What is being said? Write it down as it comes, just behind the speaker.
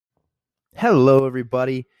Hello,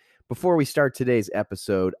 everybody. Before we start today's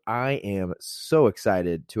episode, I am so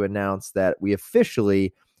excited to announce that we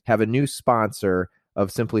officially have a new sponsor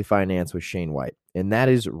of Simply Finance with Shane White, and that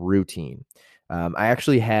is Routine. I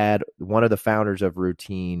actually had one of the founders of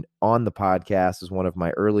Routine on the podcast as one of my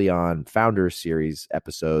early on Founders Series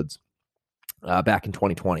episodes back in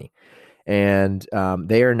 2020. And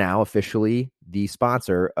they are now officially the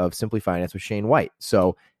sponsor of Simply Finance with Shane White.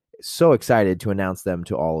 So excited to announce them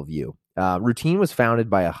to all of you. Routine was founded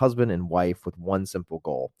by a husband and wife with one simple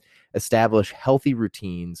goal: establish healthy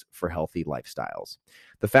routines for healthy lifestyles.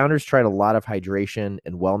 The founders tried a lot of hydration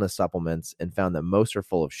and wellness supplements and found that most are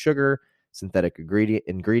full of sugar, synthetic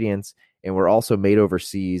ingredients, and were also made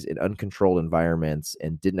overseas in uncontrolled environments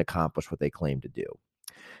and didn't accomplish what they claimed to do.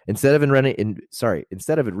 Instead of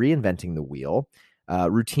reinventing the wheel,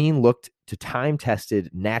 Routine looked to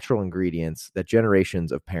time-tested natural ingredients that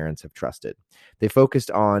generations of parents have trusted. They focused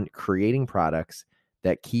on creating products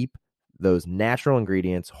that keep those natural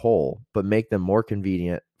ingredients whole, but make them more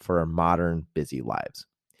convenient for our modern, busy lives.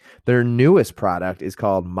 Their newest product is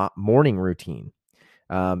called Morning Routine.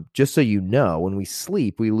 Just so you know, when we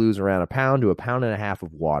sleep, we lose around 1 pound to 1.5 pounds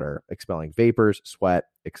of water, expelling vapors, sweat,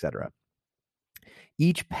 etc.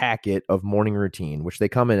 Each packet of Morning Routine, which they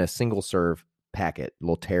come in a single serve packet,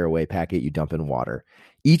 little tearaway packet you dump in water.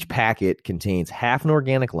 Each packet contains half an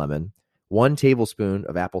organic lemon, 1 tablespoon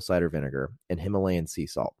of apple cider vinegar, and Himalayan sea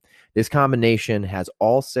salt. This combination has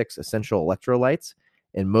all 6 essential electrolytes,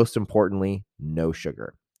 and most importantly, no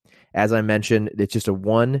sugar. As I mentioned, it's just a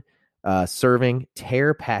 1 serving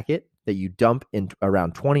tear packet that you dump in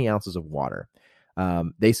around 20 ounces of water.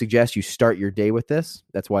 They suggest you start your day with this.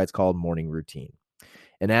 That's why it's called Morning Routine.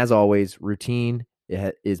 And as always, Routine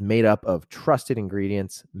is made up of trusted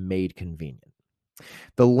ingredients made convenient.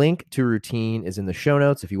 The link to Routine is in the show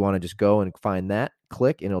notes. If you want to just go and find that,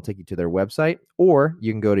 click and it'll take you to their website, or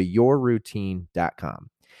you can go to yourroutine.com.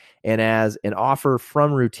 And as an offer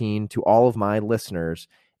from Routine to all of my listeners,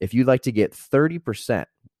 if you'd like to get 30%,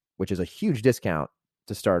 which is a huge discount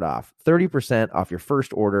to start off, 30% off your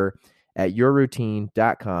first order at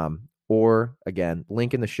yourroutine.com, or again,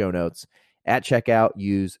 link in the show notes. At checkout,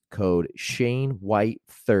 use code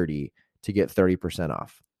ShaneWhite30 to get 30%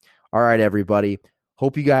 off. All right, everybody.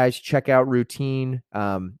 Hope you guys check out Routine.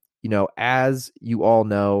 As you all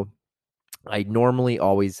know, I normally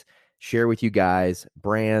always share with you guys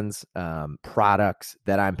brands, products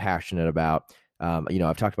that I'm passionate about.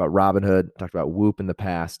 I've talked about Robinhood, talked about Whoop in the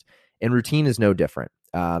past, and Routine is no different.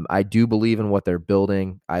 I do believe in what they're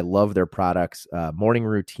building. I love their products. Morning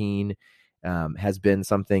Routine has been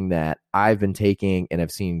something that I've been taking and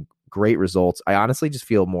have seen great results. I honestly just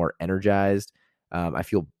feel more energized. I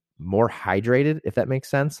feel more hydrated, if that makes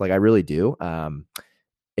sense. Like I really do. And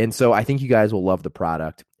so I think you guys will love the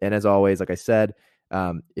product. And as always, like I said,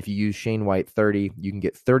 if you use Shane White 30, you can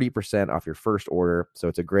get 30% off your first order. So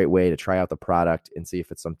it's a great way to try out the product and see if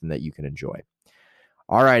it's something that you can enjoy.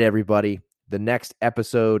 All right, everybody. The next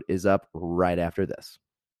episode is up right after this.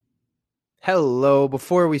 Hello.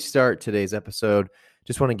 Before we start today's episode,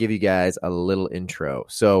 just want to give you guys a little intro.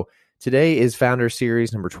 So today is Founder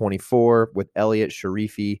Series number 24 with Elliot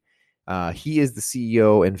Sharifi. He is the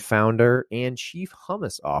CEO and founder and chief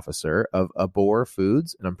hummus officer of Abor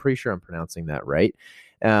Foods, and I'm pretty sure I'm pronouncing that right.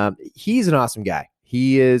 He's an awesome guy.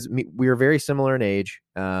 We are very similar in age.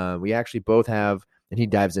 We actually both have, and he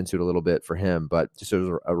dives into it a little bit for him, but just as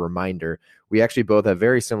a reminder, we actually both have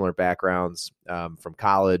very similar backgrounds from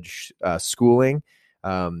college schooling.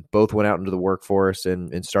 Both went out into the workforce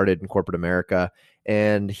and started in corporate America.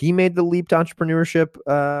 And he made the leap to entrepreneurship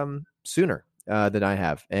sooner than I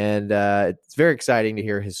have. And it's very exciting to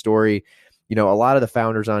hear his story. A lot of the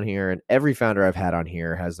founders on here, and every founder I've had on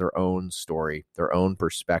here, has their own story, their own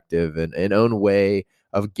perspective, and an own way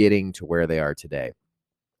of getting to where they are today.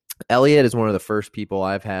 Elliot is one of the first people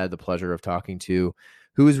I've had the pleasure of talking to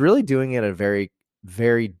who is really doing it a very,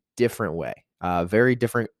 very different way, very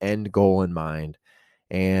different end goal in mind.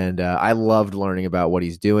 And I loved learning about what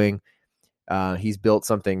he's doing. He's built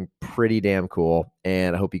something pretty damn cool,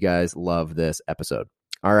 and I hope you guys love this episode.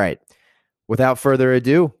 All right. Without further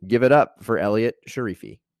ado, give it up for Elliot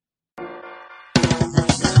Sharifi.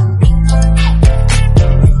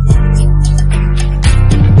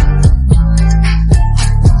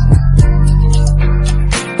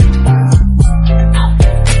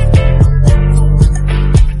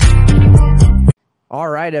 All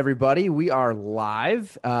right, everybody, we are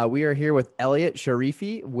live. We are here with Elliot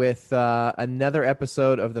Sharifi with another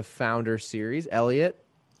episode of the Founder Series. Elliot.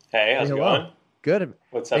 Hey, how's it going? Good.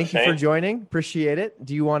 What's up, Thank you for Shane? joining. Appreciate it.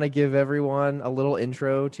 Do you want to give everyone a little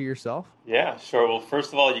intro to yourself? Yeah, sure. Well,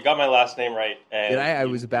 first of all, you got my last name right, Did and I? I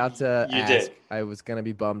was you about to you ask. did. I was gonna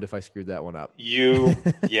be bummed if I screwed that one up.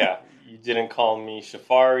 Yeah, you didn't call me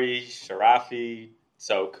Shafari, Sharafi,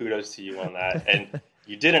 so kudos to you on that. And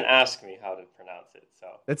you didn't ask me how to pronounce it, so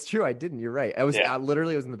That's true. I didn't. You're right. yeah. I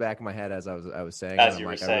literally was in the back of my head as I was saying it. As I'm you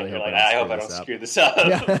were like, I saying, really you're hope I like, don't I hope screw I this don't up.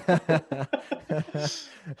 screw this up.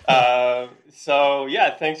 Yeah. So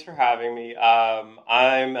yeah, thanks for having me.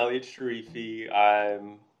 I'm Elliot Sharifi.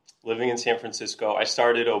 I'm living in San Francisco. I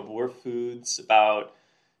started Obur Foods about,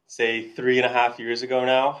 say, 3.5 years ago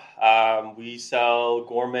now. We sell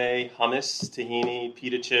gourmet hummus, tahini,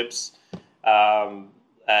 pita chips um,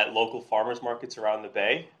 at local farmers markets around the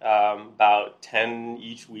Bay. About 10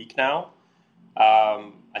 each week now.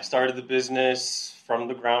 I started the business from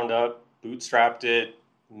the ground up, bootstrapped it,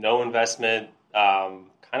 no investment.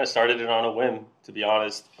 Kind of started it on a whim, to be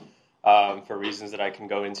honest, for reasons that I can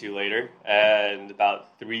go into later. And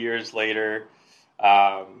about 3 years later,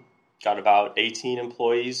 got about 18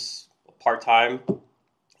 employees part time,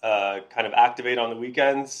 kind of activate on the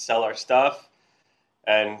weekends, sell our stuff,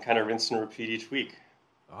 and kind of rinse and repeat each week.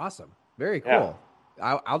 Awesome. Very Yeah. cool.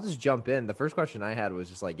 I'll just jump in. The first question I had was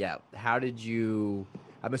just like, yeah, how did you?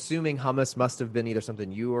 I'm assuming hummus must have been either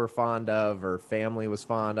something you were fond of or family was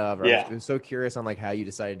fond of. Or Yeah. I'm so curious on like how you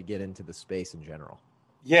decided to get into the space in general.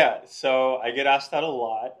 Yeah, so I get asked that a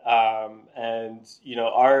lot, and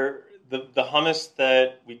our the hummus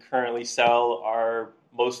that we currently sell are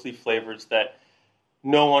mostly flavors that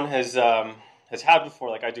no one has had before.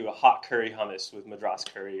 Like I do a hot curry hummus with Madras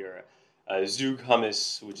curry, or a zoug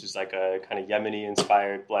hummus, which is like a kind of Yemeni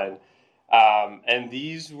inspired blend. And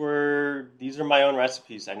these are my own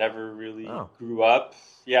recipes. I never really Oh, grew up.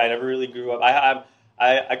 Yeah, I never really grew up.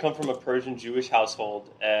 I come from a Persian Jewish household,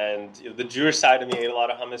 and the Jewish side of me ate a lot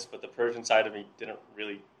of hummus, but the Persian side of me didn't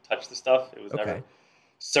really touch the stuff. It was never okay.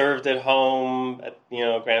 served at home at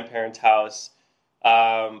grandparents' house.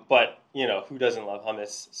 But who doesn't love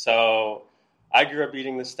hummus? So I grew up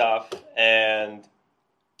eating this stuff, and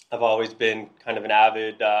I've always been kind of an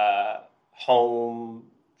avid home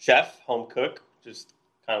chef, home cook. Just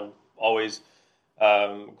kind of always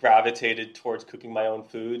gravitated towards cooking my own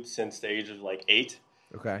food since the age of like 8.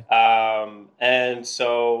 Okay. And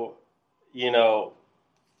so, you know,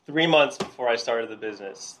 3 months before I started the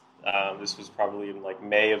business, this was probably in like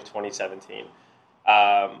May of 2017.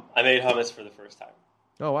 I made hummus for the first time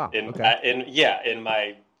Oh wow. in Okay. in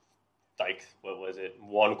my, like, what was it,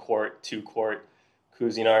 1 quart, 2 quart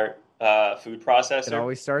Cuisinart food It processor.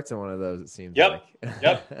 always starts in one of those, it seems like. Yep,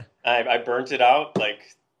 yep. I burnt it out like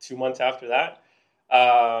 2 months after that.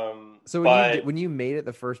 So But when you made it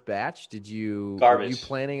the first batch, garbage.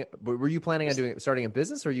 were you planning on Just starting a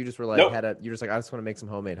business, or you just were like nope. you're just like, I just want to make some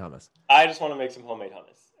homemade hummus. I just want to make some homemade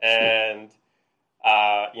hummus, Sweet. and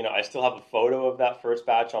I still have a photo of that first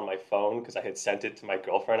batch on my phone because I had sent it to my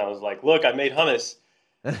girlfriend. I was like, "Look, I made hummus,"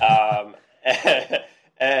 um,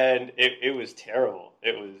 and it was terrible.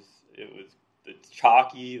 It was it's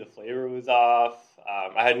chalky. The flavor was off.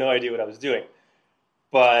 I had no idea what I was doing.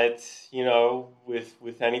 But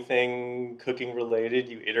with anything cooking related,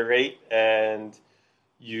 you iterate and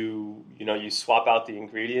you swap out the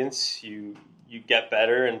ingredients. You get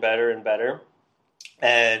better and better and better.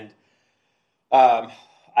 And um,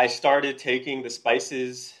 I started taking the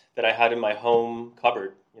spices that I had in my home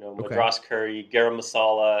cupboard. Okay. Madras curry, garam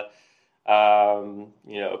masala,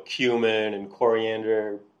 cumin and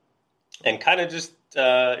coriander, and kind of just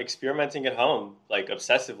experimenting at home, like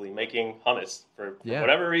obsessively making hummus for Yeah.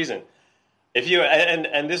 whatever reason. If you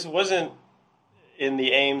and this wasn't in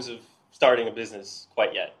the aims of starting a business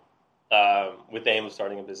quite yet. With the aim of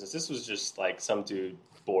starting a business, this was just like some dude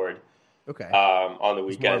bored Okay. on the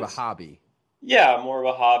It's more of a weekends. hobby. Yeah, more of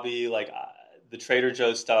a hobby. Like the Trader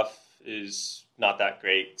Joe's stuff is not that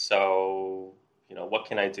great, so what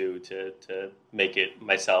can I do to make it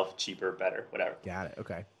myself cheaper, better, whatever. Got it.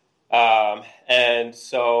 Okay. And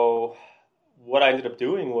so what I ended up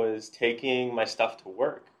doing was taking my stuff to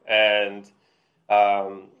work. And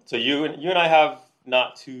so you and I have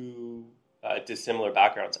not too dissimilar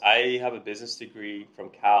backgrounds. I have a business degree from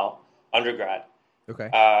Cal undergrad, Okay.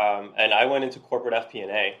 and I went into corporate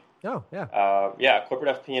FP&A. Oh, yeah. Yeah,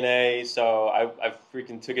 corporate FP&A. So I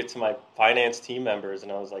freaking took it to my finance team members,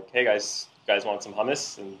 and I was like, "Hey guys, you guys want some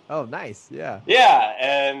hummus?" And Oh, nice. Yeah. yeah,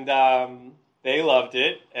 and they loved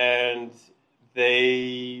it, and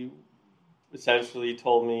they essentially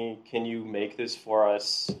told me, "Can you make this for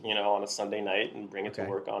us, on a Sunday night and bring it to Okay.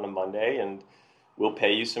 work on a Monday, and we'll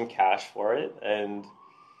pay you some cash for it." And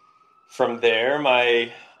from there,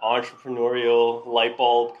 my entrepreneurial light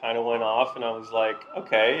bulb kind of went off, and I was like,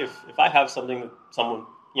 okay, if I have something that someone,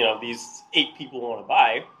 these 8 people want to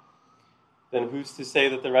buy, then who's to say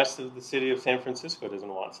that the rest of the city of San Francisco doesn't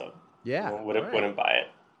want some? Yeah, right. Wouldn't buy it.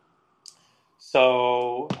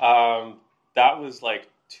 So that was like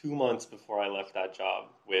 2 months before I left that job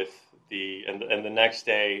and the next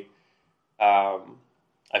day,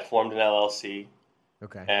 I formed an LLC.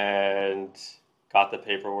 Okay. And got the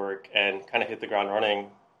paperwork and kind of hit the ground running.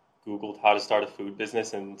 Googled how to start a food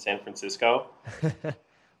business in San Francisco.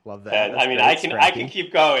 Love that. And That's I mean, great, I can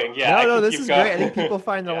keep going. Yeah, I no, can this keep is going. great. I think people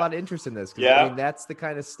find a lot of interest in this because Yeah. I mean that's the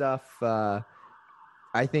kind of stuff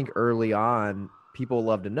I think early on people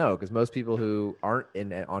love to know, because most people who aren't in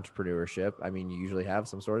entrepreneurship, I mean, you usually have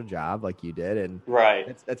some sort of job like you did, and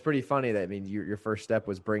Right. that's pretty funny. That, I mean, your first step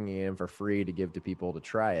was bringing it in for free to give to people to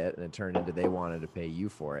try it, and it turned into they wanted to pay you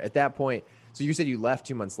for it. At that point, so you said you left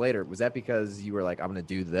 2 months later. Was that because you were like, I'm going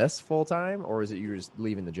to do this full time, or was it you were just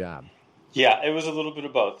leaving the job? Yeah, it was a little bit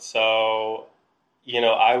of both. So,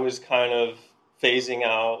 I was kind of phasing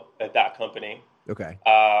out at that company. Okay.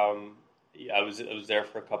 Yeah, I was there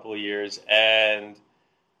for a couple of years, and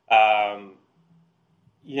um,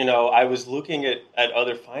 I was looking at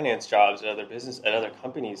other finance jobs, at other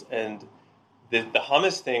companies, and the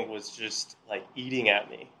hummus thing was just like eating at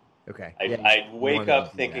me. Okay. I'd, Yeah, I'd you wake wanted to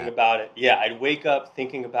up do thinking that. about it. Yeah, I'd wake up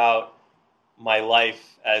thinking about my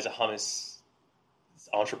life as a hummus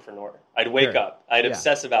entrepreneur. I'd wake Sure. up, I'd Yeah.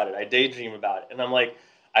 obsess about it, I'd daydream about it, and I'm like,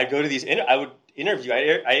 I'd go to these. I would interview.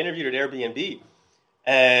 I interviewed at Airbnb,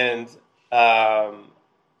 and um,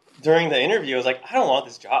 during the interview, I was like, I don't want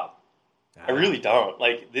this job. I Ah. really don't.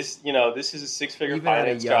 Like this. This is a six-figure Even at a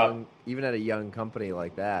finance job. young company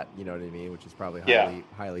like that, you know what I mean, which is probably Yeah,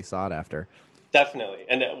 highly sought after. definitely.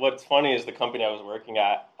 And what's funny is the company I was working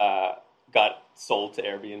at got sold to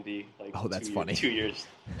Airbnb like Oh, that's funny. 2 years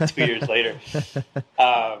later.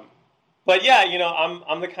 Um, but yeah,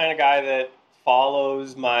 I'm the kind of guy that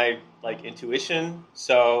follows my like intuition.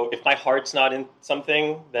 So if my heart's not in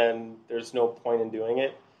something, then there's no point in doing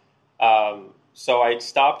it. So I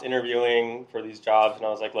stopped interviewing for these jobs, and I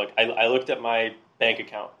was like, look, I looked at my bank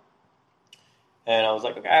account, and I was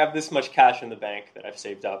like, okay, I have this much cash in the bank that I've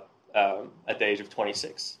saved up at the age of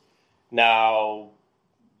 26. Now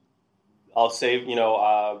I'll save,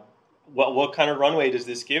 what kind of runway does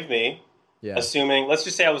this give me? Yeah. Assuming, let's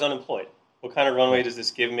just say I was unemployed. What kind of runway Yeah. does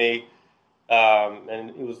this give me? And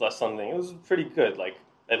it was less something. It was pretty good, like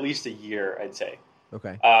at least a year, I'd say.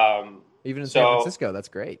 Okay. Um, Even in San so Francisco, that's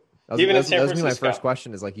great. even in San That was gonna be my Francisco, first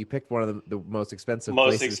question. Is like, you picked one of the most expensive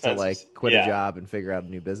most places to expensive. like quit a Yeah, job and figure out a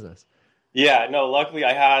new business. yeah. No, luckily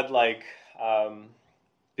I had like um,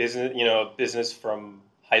 business from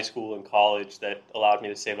high school and college that allowed me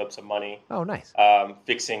to save up some money, Oh, nice.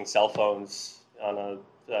 fixing cell phones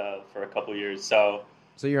for a couple of years. So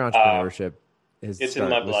So your uh, entrepreneurship it's in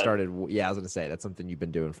my was blood started. Yeah, I was gonna say that's something you've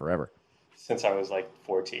been doing forever. since I was like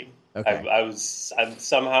 14. Okay. I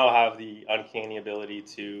somehow have the uncanny ability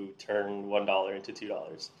to turn $1 into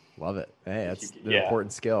 $2. Love it. Hey, If you, that's an yeah,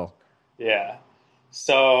 important skill. yeah.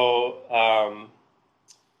 So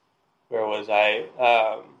where was I?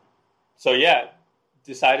 So yeah,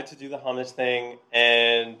 decided to do the hummus thing,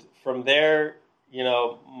 and from there,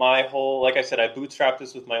 my whole, like I said, I bootstrapped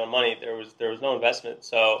this with my own money. There was no investment,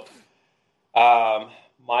 so um,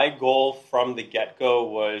 my goal from the get go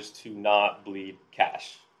was to not bleed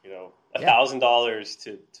cash. A Yeah. $1,000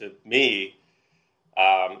 to me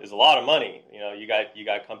is a lot of money. You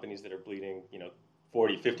got companies that are bleeding,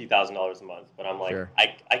 $40,000-$50,000 a month, but I'm like, Sure.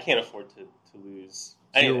 I can't afford to lose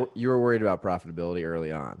So anything you were worried about profitability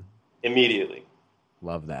early on. immediately.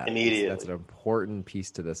 Love that. That's an Immediately, important piece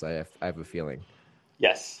to this. I have a feeling.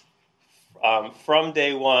 yes. From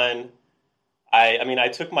day one, I mean, I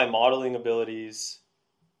took my modeling abilities.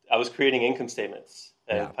 I was creating income statements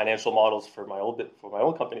Yeah. and financial models for my old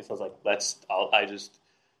company. So I was like, I just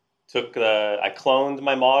I cloned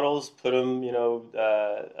my models, put them,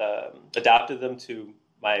 adapted them to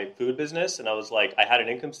my food business, and I was like, I had an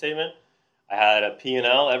income statement, I had a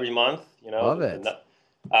P&L every month, Love it.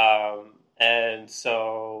 and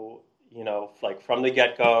so, like from the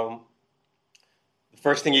get go, the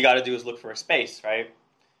first thing you got to do is look for a space, right?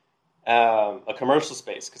 A commercial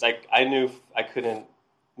space, because I knew I couldn't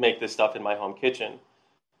make this stuff in my home kitchen.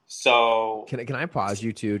 So, Can I pause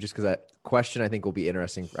you too, just because that question I think will be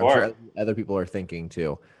interesting. I'm sure, sure other people are thinking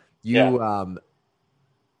too. yeah,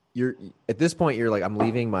 You're at this point you're like, I'm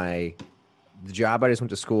leaving the job I just went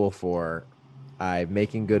to school for. I'm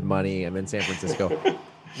making good money. I'm in San Francisco.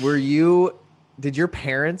 Were you did your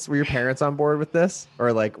parents, were your parents on board with this?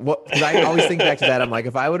 Or like what? Because I always think back to that. I'm like,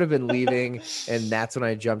 if I would have been leaving and that's when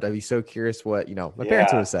I jumped, I'd be so curious what, my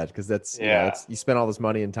parents would have Yeah, said. Because that's, yeah. that's, you spent all this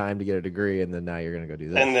money and time to get a degree and then now you're going to go do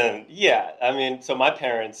And this. then, yeah, I mean, so my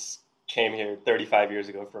parents came here 35 years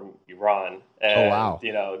ago from Iran, Oh, and wow.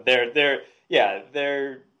 yeah,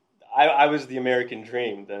 I was the American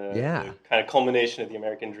dream, the Yeah. kind of culmination of the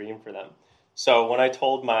American dream for them. So when I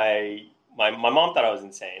told my mom thought I was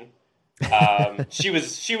insane. She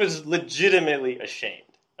was legitimately ashamed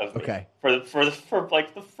of me Okay. for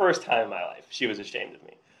like the first time in my life. She was ashamed of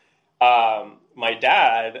me. My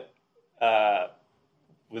dad.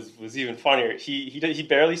 Was even funnier. He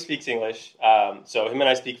barely speaks English, so him and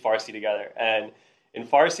I speak Farsi together. And in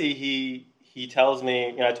Farsi, he tells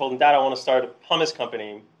me, I told him, Dad, I want to start a hummus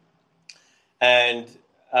company, and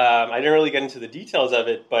I didn't really get into the details of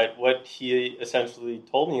it. But what he essentially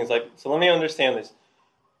told me is like, so let me understand this.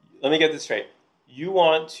 Let me get this straight. You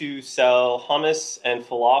want to sell hummus and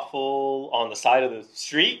falafel on the side of the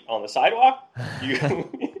street, on the sidewalk? You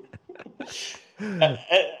and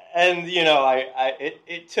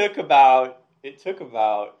it took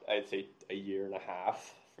about I'd say a year and a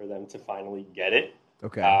half for them to finally get it.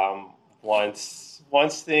 Okay. Once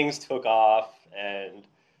things took off and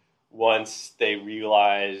once they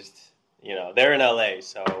realized, they're in LA,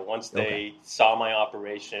 so once Okay. they saw my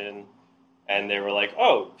operation and they were like,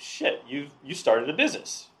 "Oh shit, you started a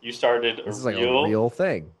business. You started a This is like a real real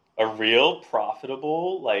thing. a real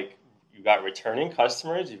profitable, like, you got returning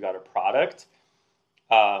customers, you've got a product."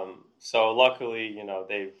 So luckily,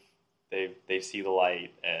 they see the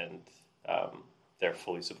light and they're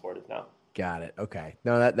fully supportive now. Got it. Okay.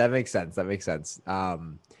 No, that makes sense. That makes sense.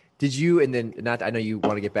 Did you, and then not, I know you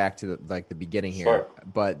want to get back to the beginning here, Sure.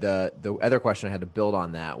 but the other question I had to build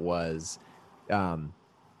on that was, um,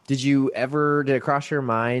 did it cross your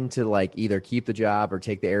mind to like either keep the job or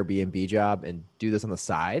take the Airbnb job and do this on the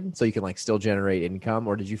side so you can like still generate income?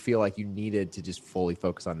 Or did you feel like you needed to just fully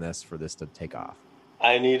focus on this for this to take off?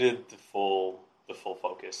 I needed the full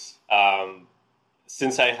focus.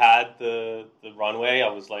 Since I had the runway, I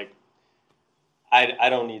was like, I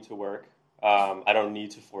don't need to work. I don't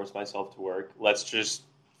need to force myself to work. Let's just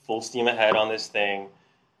full steam ahead on this thing.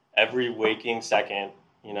 Every waking second,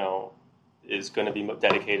 you know, is going to be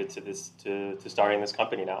dedicated to this to starting this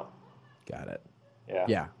company now. Got it. Yeah.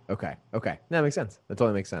 Yeah. Okay. Okay. That makes sense. That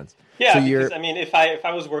totally makes sense. So Yeah, because you're, I mean, if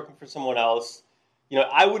I was working for someone else,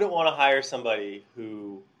 I wouldn't want to hire somebody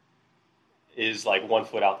who is like 1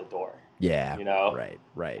 foot out the door. yeah, You know, right,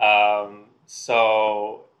 right.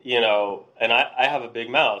 so and I have a big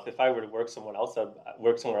mouth. If I were to work somewhere else.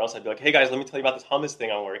 I'd be like, hey guys, let me tell you about this hummus thing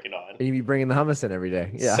I'm working on. And you be bringing the hummus in every day.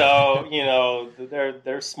 Yeah. So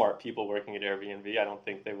they're smart people working at Airbnb. I don't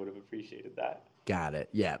think they would have appreciated that. Got it.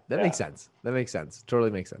 Yeah, that Yeah. makes sense. That makes sense. Totally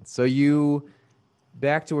makes sense. So you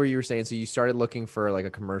back to where you were saying, so you started looking for like a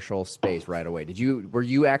commercial space right away. Were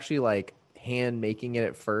you actually like hand making it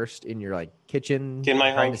at first in your like kitchen In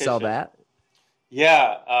my trying home to sell kitchen. that?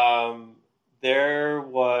 Yeah. There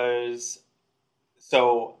was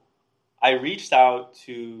so I reached out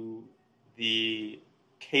to the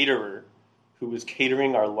caterer who was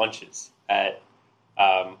catering our lunches at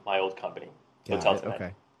my old company, Got Hotel it. Tonight.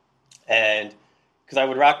 Okay. And because I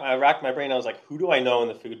racked my brain, I was like, who do I know in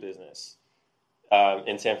the food business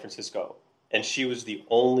in San Francisco? And she was the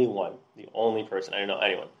only person. I didn't know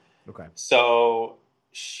anyone. Okay. So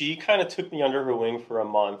she kind of took me under her wing for a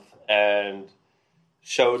month and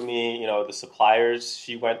showed me, the suppliers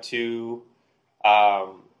she went to,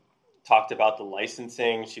 um, talked about the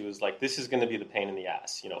licensing. She was like, "This is going to be the pain in the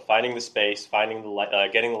ass. Finding the space, getting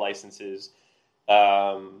the licenses,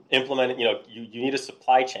 implementing. You need a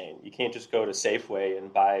supply chain. You can't just go to Safeway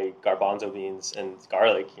and buy garbanzo beans and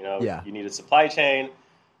garlic. Yeah. You need a supply chain."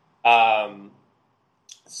 Um,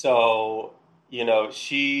 so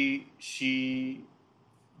she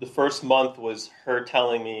the first month was her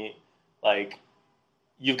telling me like,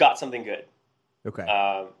 "You've got something good. Okay.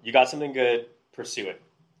 You got something good. Pursue it."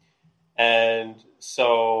 And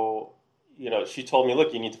so, she told me,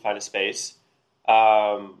 "Look, you need to find a space."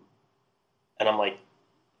 Um, and I'm like,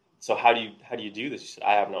 "So how do you do this?" She said,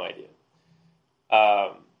 "I have no idea."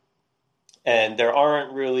 Um, and there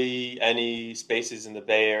aren't really any spaces in the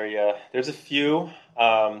Bay Area. There's a few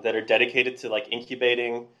that are dedicated to like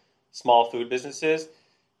incubating small food businesses,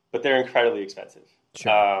 but they're incredibly expensive.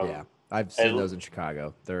 Sure. Yeah. Um, I've seen and those in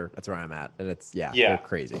Chicago. That's where I'm at. And it's yeah, they're yeah,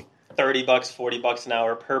 crazy. $30, $40 an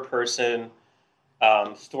hour per person.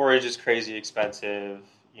 Storage is crazy expensive.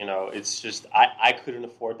 It's just I couldn't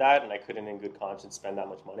afford that, and I couldn't, in good conscience, spend that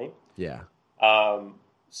much money. Yeah.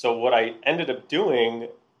 So what I ended up doing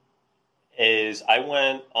is I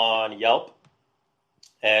went on Yelp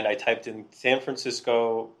and I typed in San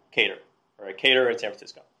Francisco cater or a caterer in San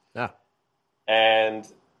Francisco. Ah, And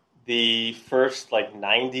the first like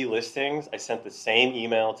 90 listings, I sent the same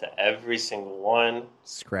email to every single one.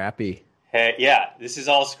 scrappy. Hey, yeah, this is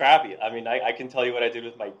all scrappy. I mean, I can tell you what I did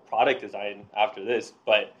with my product design after this,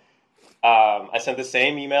 but I sent the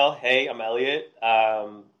same email. Hey, I'm Elliot.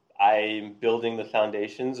 I'm building the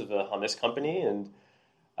foundations of a hummus company, and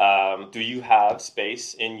do you have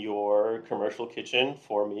space in your commercial kitchen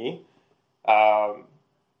for me? Um,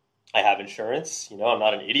 I have insurance. I'm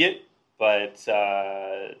not an idiot, but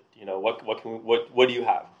what do you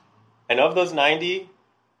have? And of those 90,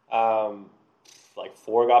 um, like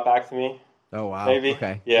four got back to me, Oh wow. maybe.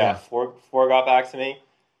 Okay. Yeah, Yeah. four got back to me,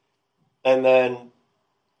 and then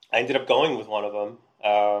I ended up going with one of them.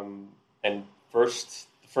 And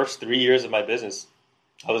the first 3 years of my business,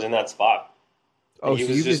 I was in that spot, and Oh, he so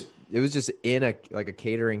was you just just it was just in a like a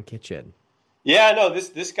catering kitchen. yeah. No,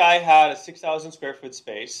 this guy had a 6,000 square foot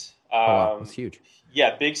space. Oh wow, that's huge.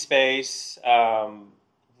 Yeah, big space.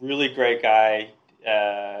 Really great guy,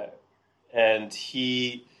 and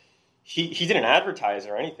he didn't advertise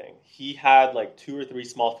or anything. He had like two or three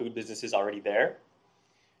small food businesses already there,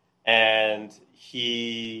 and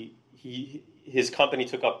his company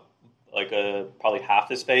took up like a probably half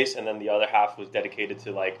the space, and then the other half was dedicated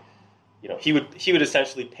to like he would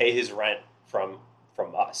essentially pay his rent from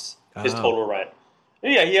us, his Oh, total rent.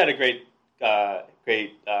 And yeah, he had a great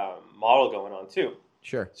model going on too.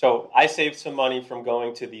 sure. So I saved some money from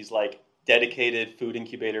going to these like dedicated food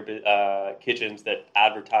incubator kitchens that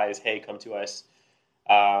advertise, "Hey, come to us."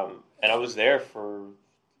 And I was there for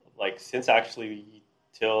like since actually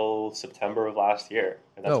till September of last year,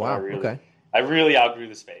 and Oh that's when wow. Okay. I really outgrew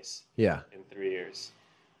the space Yeah. in 3 years.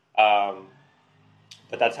 Um,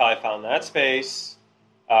 but that's how I found that space.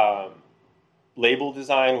 Um, Label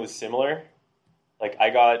design was similar. Like I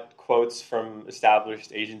got quotes from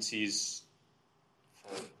established agencies for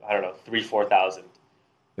I don't know 3,000 to 4,000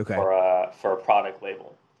 Okay. for a product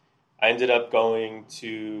label. I ended up going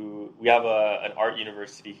to we have an art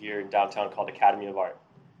university here in downtown called Academy of Art,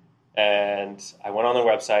 and I went on their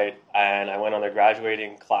website and I went on their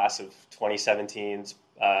graduating class of 2017's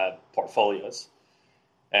portfolios,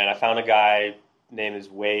 and I found a guy named is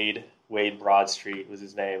Wade Broadstreet was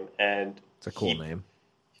his name, and It's a cool he name.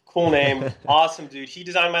 cool name, awesome dude. He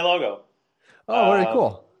designed my logo. Oh, very Um,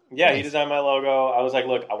 cool. yeah, he Nice. designed my logo. I was like,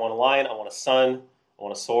 look, I want a lion, I want a sun, I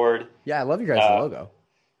want a sword. Yeah, I love your guys' Uh, logo.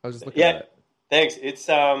 I was just looking at yeah, it. thanks.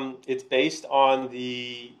 It's based on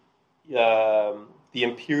the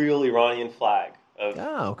imperial Iranian flag of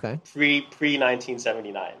Oh, okay. pre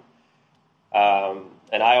 1979.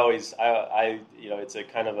 And I always it's a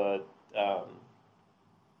kind of um,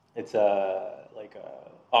 it's a like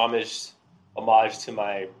a homage to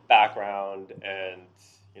my background, and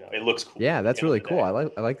it looks cool Yeah, at the that's end of really the cool.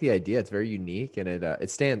 day. I like the idea. It's very unique and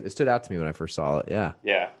it stood out to me when I first saw it. Yeah.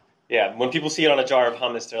 Yeah, yeah. When people see it on a jar of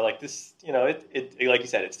hummus, they're like, this, it like you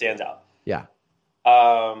said, it stands out. Yeah.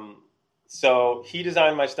 Um, so he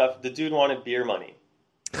designed my stuff. The dude wanted beer money.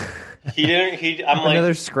 He didn't. I'm Another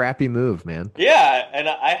like, scrappy move, man. yeah, and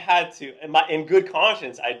I had to, in good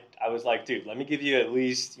conscience, I was like, dude, let me give you at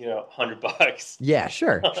least $100, Yeah,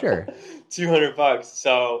 sure, sure. $200.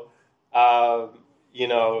 So, um,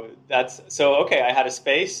 that's so okay. I had a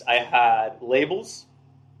space. I had labels.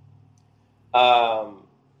 Um,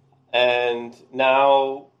 and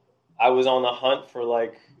now I was on the hunt for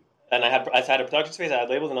like, and I had a production space. I had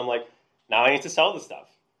labels, and I'm like, now I need to sell this stuff.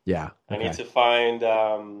 Yeah. I need Okay. to find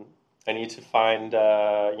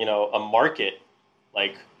a market,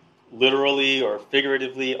 like literally or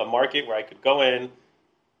figuratively a market where I could go in,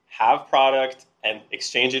 have product, and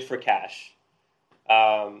exchange it for cash.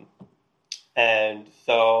 Um, and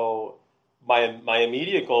so my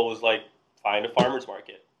immediate goal was like find a farmer's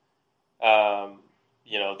market. Um,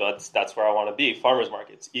 that's where I want to be. Farmers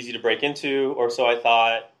markets, easy to break into, or so I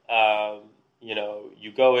thought.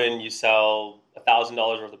 You go in, you sell $1,000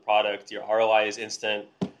 worth of product. Your ROI is instant.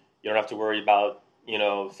 You don't have to worry about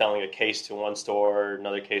selling a case to one store,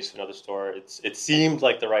 another case to another store. It seemed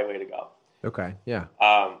like the right way to go. Okay. Yeah.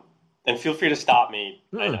 Um, and feel free to stop me.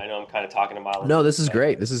 Hmm. I know I'm kind of talking a mile No, into this this, is but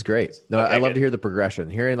great. This is great. No, I okay, love to good, hear the progression.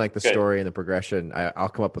 Hearing like the good, story and the progression. I'll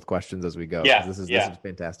come up with questions as we go because yeah, this is yeah,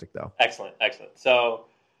 fantastic though. excellent, excellent. So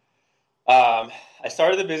I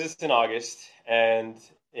started the business in August, and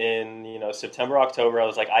in September, October, I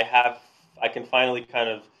was like, I can finally kind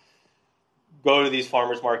of go to these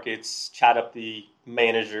farmers markets, chat up the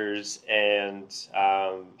managers, and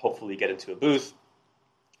hopefully get into a booth.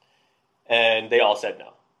 And they all said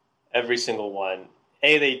no, every single one.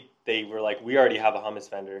 A, they were like, we already have a hummus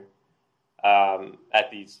vendor at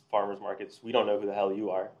these farmers markets. We don't know who the hell you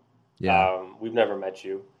are. Yeah. We've never met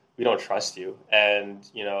you. We don't trust you. And,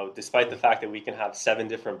 despite the fact that we can have 7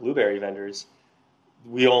 different blueberry vendors,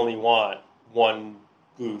 we only want one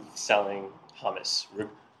booth selling hummus,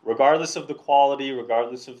 regardless of the quality,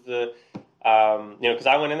 regardless of the, because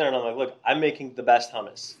I went in there and I'm like, look, I'm making the best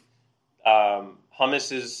hummus.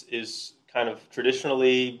 Hummus is kind of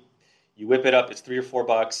traditionally, you whip it up, it's $3 or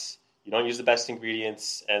 $4. You don't use the best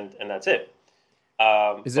ingredients, and that's it. Is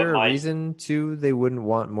But there a reason too they wouldn't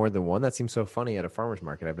want more than one? That seems so funny at a farmer's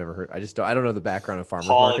market. I've never heard. I don't know the background of farmers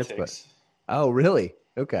markets, but politics, oh, really?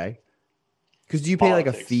 Okay. Because do you pay like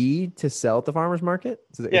a politics. fee to sell at the farmers market?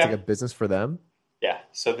 So it's like Yeah, a business for them? yeah.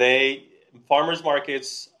 So farmers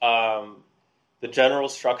markets, the general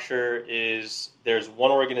structure is there's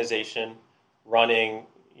one organization running,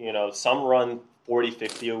 some run 40,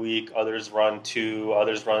 50 a week, others run 2,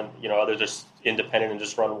 others run, others are independent and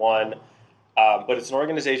just run 1. But it's an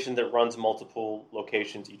organization that runs multiple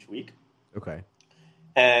locations each week. Okay.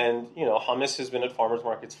 And, hummus has been at farmers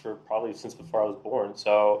markets for probably since before I was born.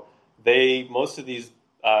 So most of these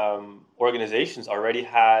organizations already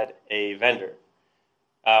had a vendor.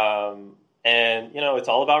 And, it's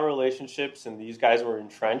all about relationships, and these guys were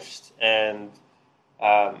entrenched and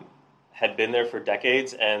had been there for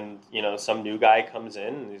decades. And, some new guy comes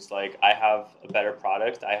in and he's like, I have a better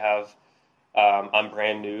product. I'm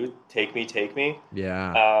brand new. Take me.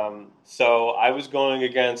 Yeah. So I was going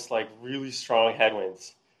against like really strong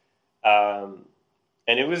headwinds.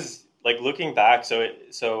 And it was like looking back.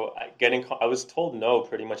 I was told no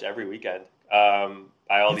pretty much every weekend.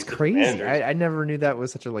 By all That's these different crazy. managers. I never knew that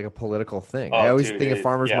was such a like a political thing. I Oh, always dude, think of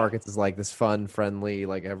farmers yeah, markets as like this fun, friendly,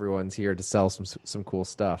 like everyone's here to sell some cool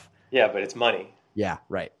stuff. yeah, but it's money. Yeah,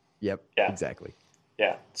 right. Yep, Yeah, exactly.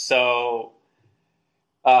 yeah.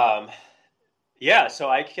 Um, so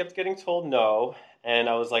I kept getting told no, and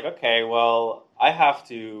I was like, okay, well, I have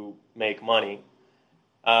to make money.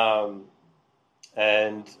 Um,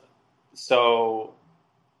 and so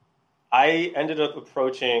I ended up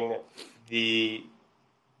approaching the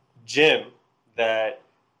gym that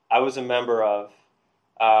I was a member of.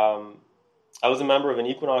 Um, I was a member of an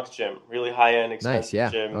Equinox gym, really high end, Nice. expensive Yeah.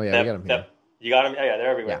 Oh gym. yeah, we got That them here. that you got them. Yeah, they're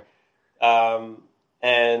Yeah. everywhere. Um,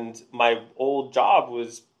 and my old job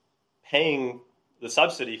was paying the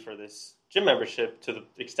subsidy for this gym membership to the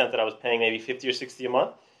extent that I was paying maybe 50 or 60 a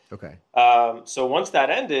month. Okay. So once that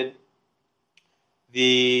ended,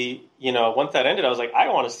 I was like, I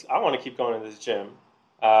want to keep going to this gym.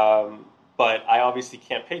 But I obviously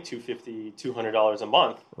can't pay $200 a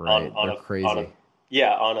month Right. They're on a crazy.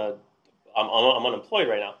 yeah I'm unemployed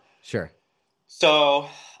right now. Sure. So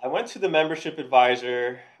I went to the membership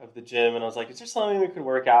advisor of the gym and I was like, is there something we could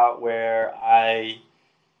work out where I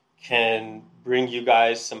can bring you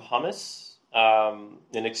guys some hummus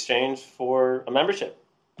in exchange for a membership?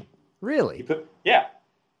 He Really? put yeah,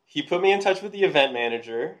 he put me in touch with the event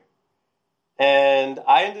manager, and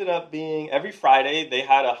I ended up being every Friday they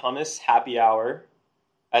had a hummus happy hour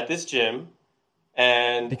at this gym,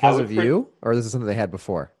 and Because of you? Or this is something they had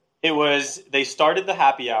before? they started the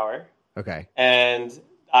happy hour, Okay. and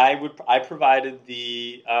I provided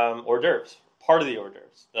the hors d'oeuvres, part of the hors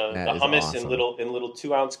d'oeuvres, the That is hummus in awesome. little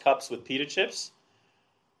 2 ounce cups with pita chips.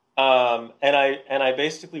 And I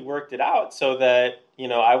basically worked it out so that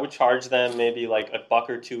I would charge them maybe like $1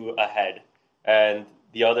 or $2 a head, and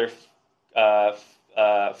the other $4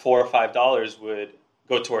 or $5 would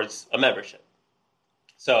go towards a membership.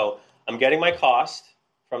 So I'm getting my cost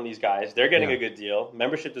from these guys. They're getting Yeah. a good deal.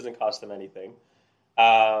 Membership doesn't cost them anything.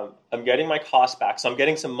 I'm getting my cost back, so I'm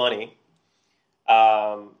getting some money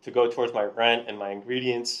to go towards my rent and my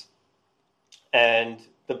ingredients. And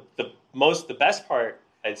the best part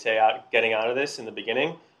I'd say getting out of this in the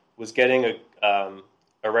beginning was getting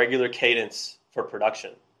a regular cadence for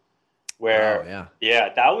production. Oh Where yeah.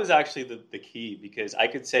 yeah, that was actually the key, because I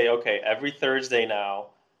could say, okay, every Thursday now,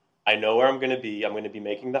 I know where I'm going to be. I'm going to be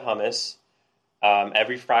making the hummus.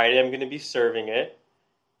 Every Friday, I'm going to be serving it.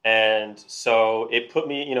 And so it put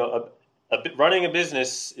me, running a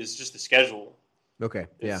business is just a schedule. Okay.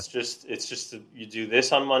 Yeah. It's just you do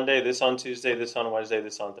this on Monday, this on Tuesday, this on Wednesday,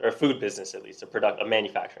 this on or a food business, at least a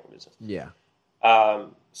manufacturing business. Yeah.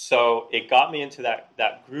 So it got me into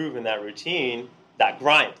that groove and that routine, that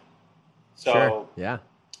grind. Sure. So Yeah.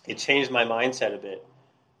 it changed my mindset a bit.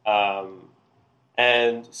 Um,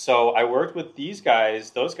 and so I worked with those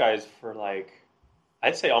guys for like,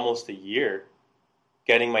 I'd say almost a year,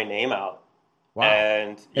 getting my name out. Wow.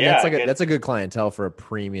 And And yeah, that's a good clientele for a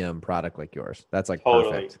premium product like yours. That's like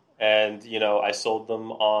totally. perfect. And I sold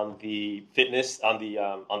them on the fitness, on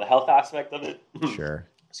the health aspect of it. Sure.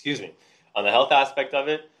 Excuse me, on the health aspect of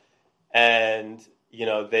it, and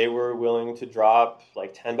they were willing to drop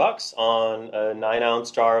like $10 on a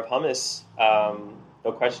 9-ounce jar of hummus,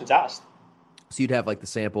 no questions asked. So you'd have like the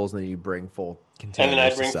samples and then you bring full And then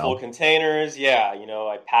I'd containers to bring full sell. containers. Yeah,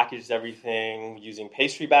 I packaged everything using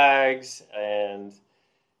pastry bags, and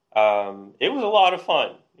it was a lot of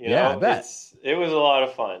fun. Yeah, I bet. It was a lot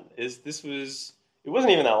of fun. It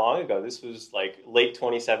wasn't even that long ago. This was like late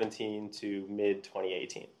 2017 to mid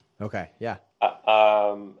 2018. Okay. Yeah.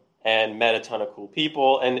 And met a ton of cool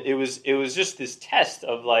people, and it was just this test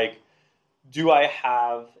of like, do I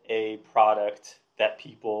have a product that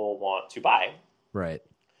people want to buy? Right.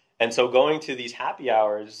 And so going to these happy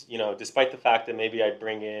hours, despite the fact that maybe I'd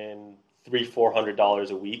bring in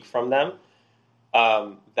 $300-400 a week from them,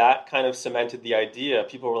 that kind of cemented the idea.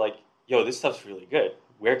 People were like, "Yo, this stuff's really good.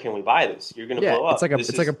 Where can we buy this? You're gonna Yeah, blow up. This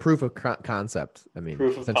it's like a is proof of concept. I mean,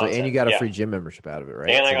 proof of essentially, and you concept." got a Yeah, free gym membership out of it, right?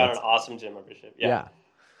 and I So got an that's awesome gym membership. Yeah. yeah.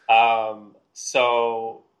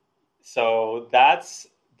 So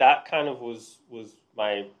that kind of was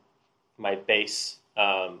my base,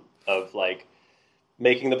 of like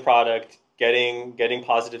making the product, getting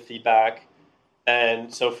positive feedback.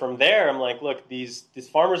 And so from there, I'm like, look, these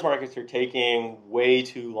farmers markets are taking way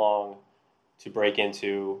too long to break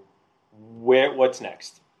into. What's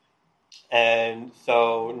next? And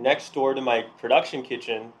so next door to my production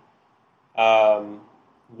kitchen, um,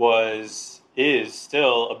 is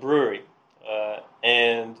still a brewery.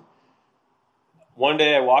 And one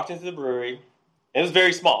day I walked into the brewery. It was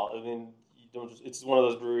very small. I mean, it's one of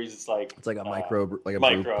those breweries. It's It's like a uh, like a brew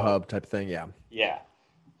micro. pub type thing. Yeah. Yeah,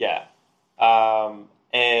 yeah.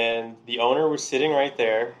 And the owner was sitting right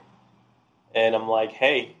there, and I'm like,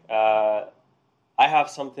 "Hey, I have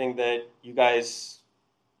something that you guys,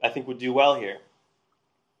 I think, would do well here."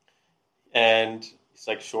 And he's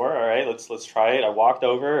like, "Sure, all right, let's try it." I walked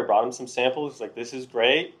over, I brought him some samples. He's like, "This is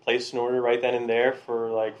great." Placed an order right then and there for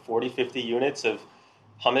like 40, 50 units of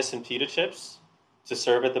hummus and pita chips to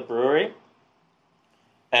serve at the brewery.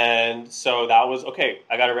 And so that was okay.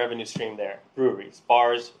 I got a revenue stream there. Breweries,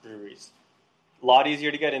 bars, breweries. A lot easier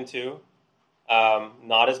to get into.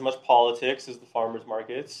 Not as much politics as the farmers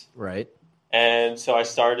markets. Right. And so I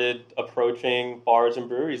started approaching bars and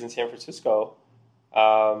breweries in San Francisco,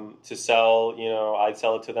 to sell. I'd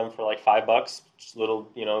sell it to them for like $5, just little,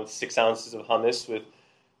 6 ounces of hummus with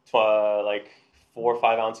like 4 or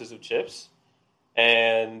 5 ounces of chips.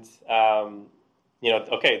 And,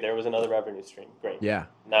 okay, there was another revenue stream. Great. Yeah.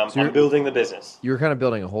 Now So I'm building the business. you were kind of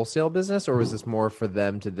building a wholesale business, or was this more for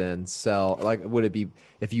them to then sell? Like, would it be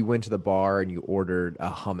if you went to the bar and you ordered a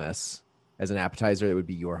hummus as an appetizer, it would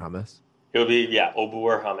be your hummus? It would be, yeah,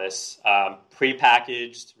 Obur hummus,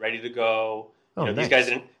 pre-packaged, ready to go. Oh, These guys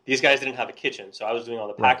nice. didn't have a kitchen, so I was doing all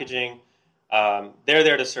the Right. packaging. They're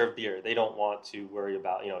there to serve beer. They don't want to worry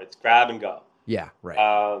about, it's grab and go. Yeah. Right.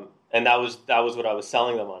 And that was what I was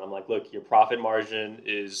selling them on. I'm like, look, your profit margin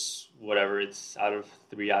is whatever, it's out of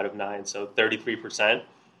 3 out of 9, so 33%.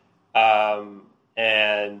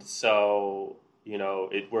 And so,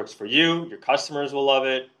 it works for you. Your customers will love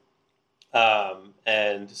it.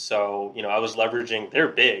 And so, I was leveraging. They're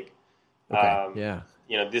big. Okay. Um, Yeah.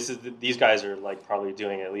 these guys are like probably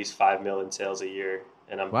doing at least 5 million sales a year,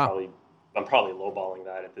 and Wow. I'm probably lowballing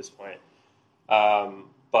that at this point.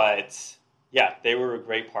 But yeah, they were a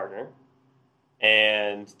great partner,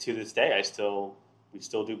 and to this day, we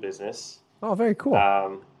still do business. Oh, very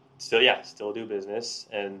cool. Still do business,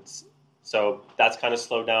 and so that's kind of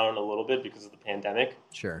slowed down a little bit because of the pandemic.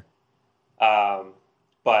 Sure. Um,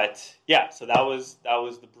 but yeah, so that was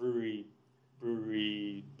the breweries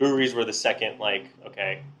were the second, like,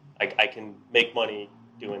 okay, I can make money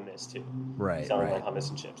doing this too, Right. selling my Right. hummus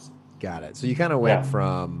and chips. Got it. So you kind of went Yeah,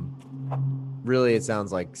 from really, it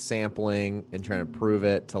sounds like sampling and trying to prove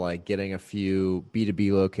it to like getting a few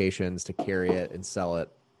B2B locations to carry it and sell it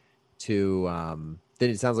to then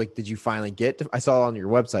it sounds like did you finally get to, I saw on your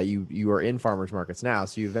website you are in farmers markets now,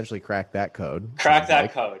 so you eventually cracked that code. crack Sounds that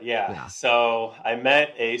like. code. Yeah. Yeah. So I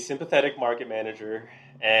met a sympathetic market manager,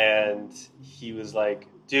 and he was like,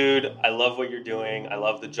 "Dude, I love what you're doing. I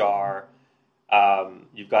love the jar.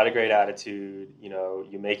 You've got a great attitude.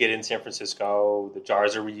 You make it in San Francisco. The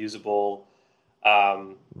jars are reusable.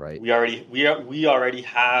 Right. We already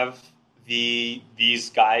have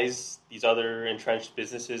these other entrenched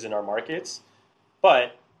businesses in our markets,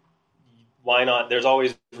 but why not? There's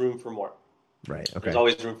always room for more. Right. There's Okay.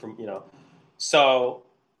 always room for. So,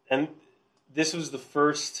 and this was the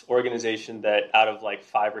first organization that out of like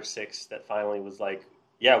 5 or 6 that finally was like,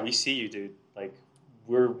 yeah, we see you, dude. Like,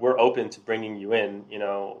 we're open to bringing you in. You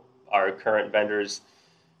know, our current vendors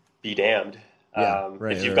be damned. Yeah, right, If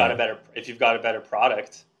right, you've got a right. better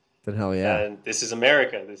product, Then hell yeah. then this is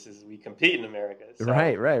America. We compete in America.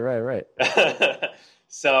 Right, right, right, right.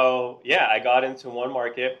 So yeah, I got into one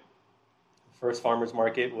market. First farmers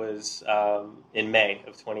market was in May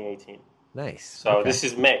of 2018. Nice. So Okay. this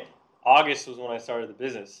is May. August was when I started the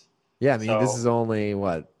business. Yeah, I mean, this So is only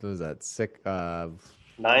what was that? Sick. nine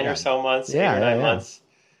or Yeah, so months, eight yeah, or yeah, nine yeah. months.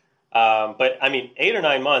 But I mean, 8 or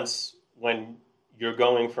 9 months when you're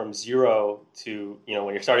going from zero to,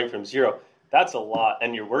 when you're starting from zero, that's a lot.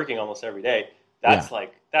 And you're working almost every day. Yeah.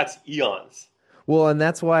 That's eons. Well, and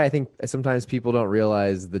that's why I think sometimes people don't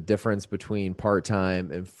realize the difference between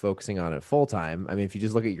part-time and focusing on it full-time. I mean, if you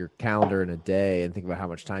just look at your calendar in a day and think about how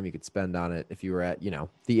much time you could spend on it if you were at,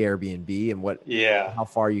 the Airbnb and Yeah. how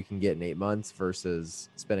far you can get in 8 months versus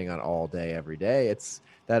spending on all day every day.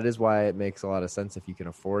 That is why it makes a lot of sense if you can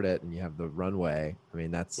afford it and you have the runway. I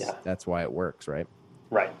mean, Yeah. that's why it works, right?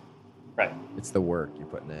 Right. Right. It's the work you're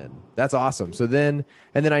putting in. That's awesome. So then,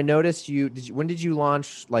 and then I noticed when did you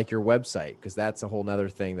launch like your website? Because that's a whole nother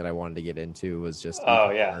thing that I wanted to get into was just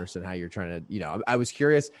Oh, yeah. e-commerce and how you're trying to, I was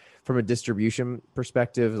curious from a distribution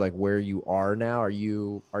perspective, like where you are now. Are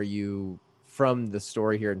you from the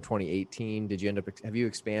story here in 2018? Have you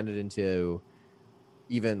expanded into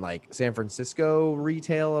even like San Francisco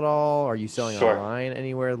retail at all? Are you selling Sure. online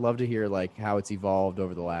anywhere? I'd love to hear like how it's evolved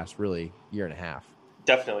over the last really year and a half.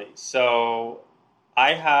 Definitely. So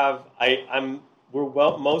I have I'm we're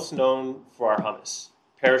most known for our hummus.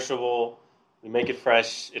 Perishable. We make it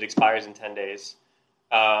fresh. It expires in 10 days.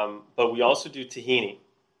 But we also do tahini.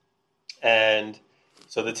 And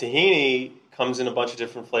so the tahini comes in a bunch of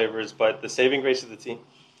different flavors, but the saving grace of the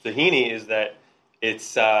tahini is that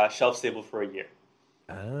it's shelf stable for a year.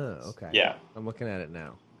 Oh, okay. Yeah. I'm looking at it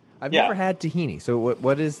now. I've never Yeah. had tahini. So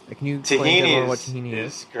what is, can you explain to Tahini everyone what is tahini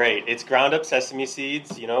is? is great. It's ground up sesame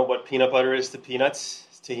seeds. You know what peanut butter is to peanuts.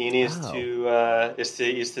 Tahini Oh,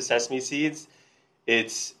 is to sesame seeds.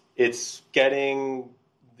 It's getting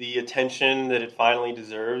the attention that it finally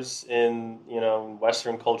deserves in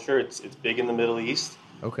Western culture. It's big in the Middle East.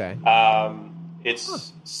 okay. Huh.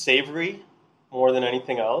 It's savory more than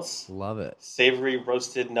anything else. Love it. Savory,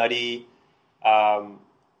 roasted, nutty. Um,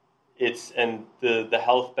 and the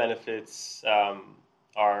health benefits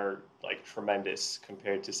are like tremendous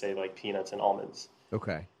compared to say like peanuts and almonds.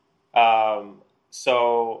 Okay.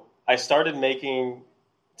 So I started making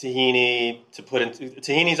tahini to put into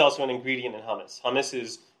tahini is also an ingredient in hummus. Hummus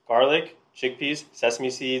is garlic, chickpeas, sesame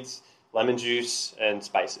seeds, lemon juice, and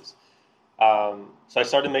spices. So I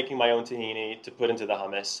started making my own tahini to put into the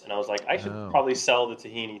hummus, and I was like, I should Oh, probably sell the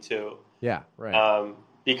tahini too, yeah, right.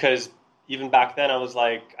 because even back then I was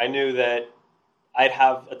like, I knew that I'd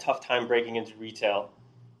have a tough time breaking into retail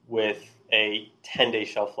with a 10-day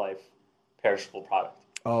shelf life perishable product.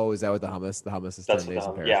 Oh, is that what the hummus? The hummus is That's 10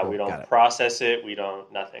 what the days yeah. imperishable. We Got don't it. process it. We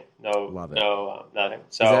don't nothing. No, Love it. no, nothing.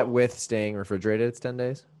 Is that So with staying refrigerated? It's 10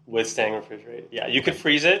 days? with staying refrigerated, yeah, you could Okay.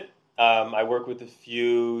 freeze it. I work with a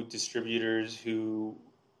few distributors who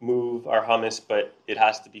move our hummus, but it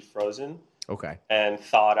has to be frozen Okay. and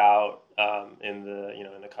thawed out in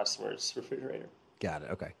the customer's refrigerator. Got it.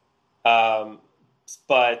 Okay. Um,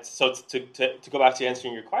 but so to go back to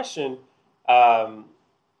answering your question, um,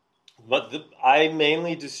 I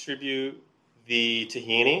mainly distribute the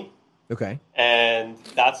tahini, Okay. and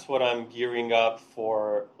that's what I'm gearing up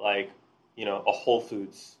for, like a Whole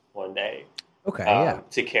Foods one day Okay. Yeah.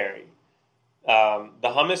 to carry. The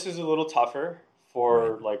hummus is a little tougher Right.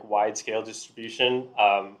 for like wide scale distribution.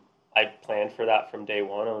 I planned for that from day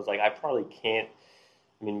one. I was like, I probably can't.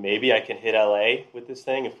 I mean, maybe I can hit LA with this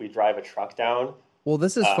thing if we drive a truck down. Well,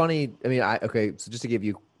 this is Uh, funny. I mean, okay, so just to give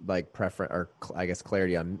you like preference or I guess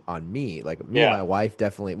clarity on me, like me and yeah, my wife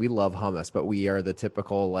definitely we love hummus, but we are the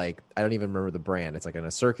typical like I don't even remember the brand. It's like in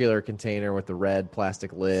a circular container with the red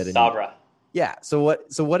plastic lid and you Sabra. yeah. So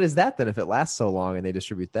what is that then if it lasts so long and they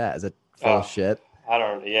distribute that? Is it full of Oh, shit? I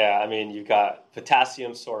don't. Yeah, I mean, you've got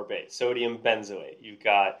potassium sorbate, sodium benzoate. You've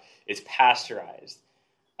got it's pasteurized,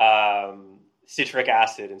 citric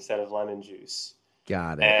acid instead of lemon juice,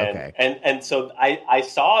 Got it. and Okay. and and so I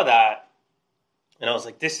saw that and I was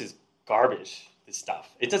like, this is garbage. This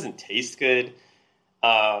stuff. It doesn't taste good.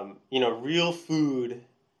 Real food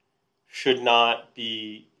should not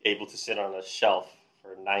be able to sit on a shelf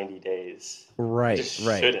for 90 days. It Right, just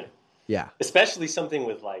right. shouldn't. Yeah. Especially something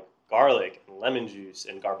with like garlic and lemon juice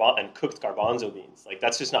and cooked garbanzo beans. Like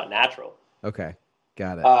that's just not natural. Okay.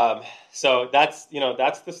 Got it. So that's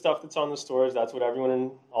the stuff that's on the stores. That's what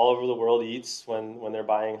everyone all over the world eats when they're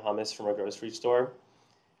buying hummus from a grocery store.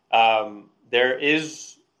 There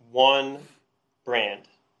is one brand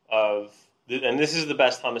and this is the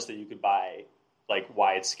best hummus that you could buy, like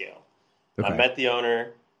wide scale. And I Okay. met the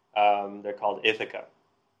owner. They're called Ithaca.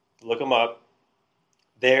 Look them up.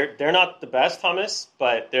 They're not the best hummus,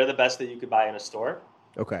 but they're the best that you could buy in a store.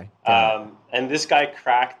 Okay. Got it. And this guy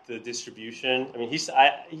cracked the distribution. I mean,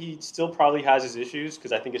 he still probably has his issues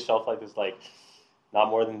because I think his shelf life is like not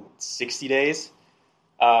more than 60 days.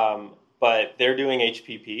 But they're doing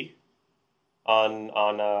HPP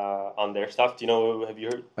on their stuff. Do you know? Have you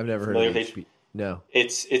heard? I've never heard of Familiar with HP. No.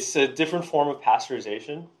 It's a different form of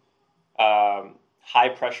pasteurization, high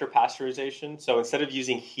pressure pasteurization. So instead of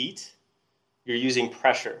using heat, you're using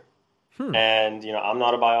pressure. Hmm. And I'm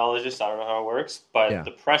not a biologist. I don't know how it works, but Yeah.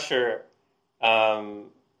 the pressure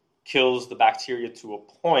kills the bacteria to a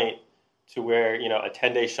point to where a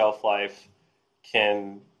 10-day shelf life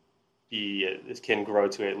can can grow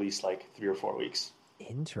to at least like 3 or 4 weeks.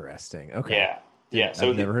 Interesting. Okay. Yeah, yeah.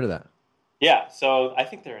 I've never heard of that. Yeah, so I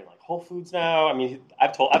think they're in like Whole Foods now. I mean,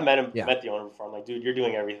 I've Yeah. met the owner before. I'm like, dude, you're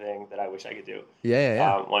doing everything that I wish I could do. Yeah. Yeah.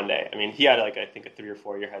 Yeah. One day. I mean, he had like I think a 3 or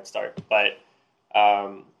 4 year head start, but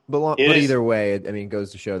um, it But is either way, I mean, it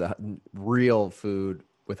goes to show that real food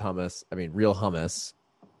with hummus, I mean, real hummus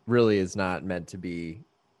really is not meant to be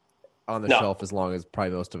on the no, shelf as long as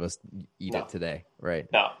probably most of us eat no, it today,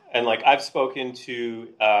 right? no. And like I've spoken to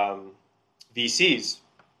VCs,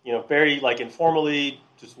 very like informally,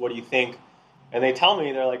 just what do you think? And they tell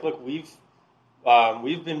me they're like, look, we've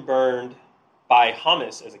been burned by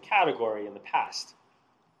hummus as a category in the past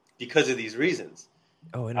because of these reasons.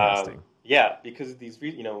 Oh, interesting. Yeah, because of these,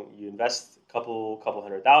 you invest a couple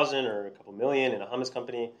 100,000 or a couple million in a hummus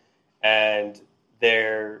company, and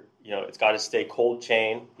it's got to stay cold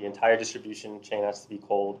chain. The entire distribution chain has to be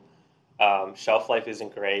cold. Shelf life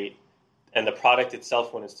isn't great, and the product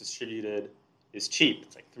itself, when it's distributed, is cheap.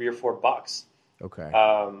 It's like $3 or $4. Okay.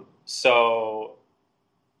 So,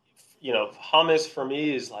 hummus for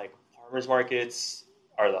me is like farmers markets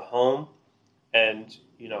are the home, and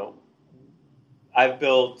I've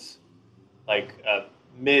built like a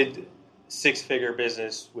mid six-figure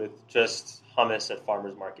business with just hummus at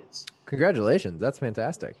farmers markets. Congratulations. That's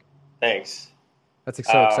fantastic. Thanks. That's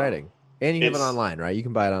so Um, exciting. And you have it it's online, right? You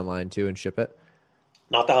can buy it online too and ship it.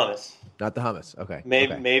 not the hummus. Not the hummus. Okay.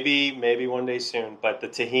 Maybe, Okay. maybe one day soon. But the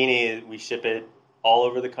tahini, we ship it all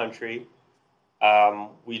over the country.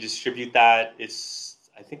 We distribute that.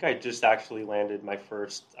 I think I just actually landed my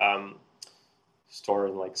first store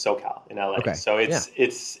in like SoCal in LA. Okay. So Yeah.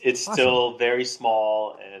 it's Awesome. still very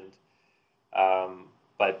small and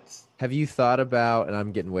but Have you thought about, and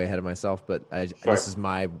I'm getting way ahead of myself, but this sure. is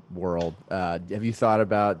my world. Have you thought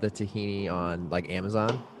about the tahini on like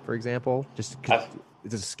Amazon, for example? Just 'cause I've,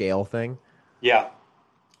 it's a scale thing. yeah,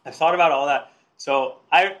 I've thought about all that. So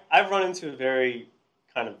I've run into a very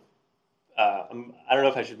kind of I don't know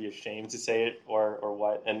if I should be ashamed to say it or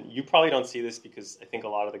what. And you probably don't see this because I think a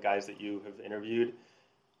lot of the guys that you have interviewed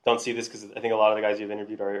don't see this because I think a lot of the guys you've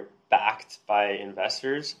interviewed are backed by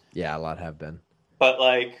investors. Yeah, a lot have been. But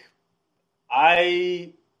like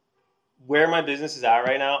I where my business is at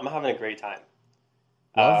right now, I'm having a great time.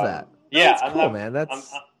 Love that. No, Yeah, that's cool, man.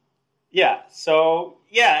 yeah. So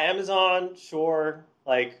yeah, Amazon, sure,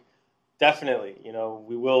 like definitely,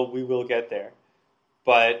 we will get there.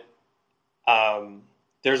 But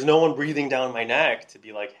there's no one breathing down my neck to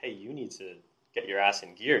be like, hey, you need to get your ass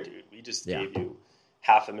in gear, dude. We just Yeah. gave you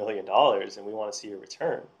 $500,000 and we want to see a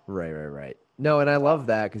return. Right. No, and I love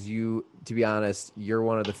that because to be honest, you're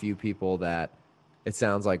one of the few people that it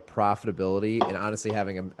sounds like profitability and honestly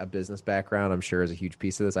having a business background, I'm sure is a huge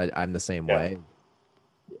piece of this. I'm the same Yeah. way.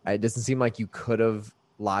 It doesn't seem like you could have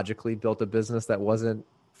logically built a business that wasn't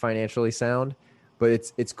financially sound, but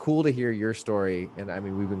it's cool to hear your story. And I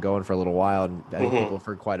mean, we've been going for a little while, and I think people have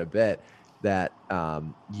heard quite a bit that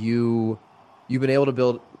you've been able to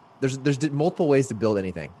build. There's multiple ways to build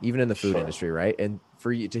anything, even in the food Sure. industry, right? And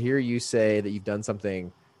for you to hear you say that you've done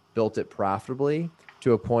something, built it profitably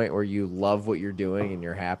to a point where you love what you're doing and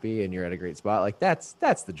you're happy and you're at a great spot, like that's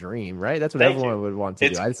the dream, right? That's what Thank everyone you. would want to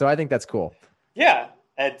It's do. So I think that's cool. Yeah,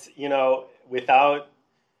 without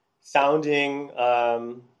sounding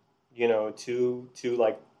too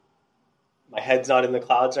like my head's not in the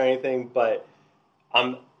clouds or anything, but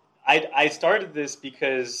I'm I started this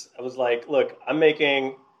because I was like, look, I'm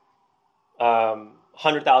making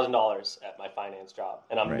 $100,000 at my finance job,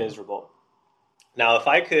 and I'm Right. miserable. Now, if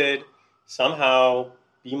I could somehow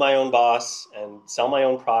be my own boss and sell my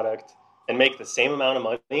own product and make the same amount of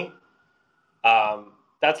money,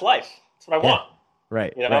 That's life. That's what I Yeah. want.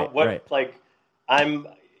 Right. You know Right. Right. what? Like, I'm,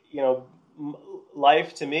 you know,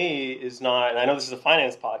 life to me is not. And I know this is a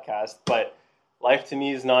finance podcast, but life to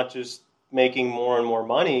me is not just making more and more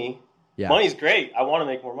money. Yeah. Money's great. I want to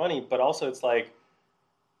make more money, but also it's like,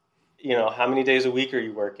 how many days a week are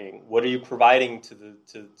you working? What are you providing to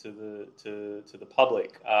the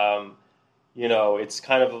public? It's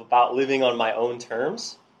kind of about living on my own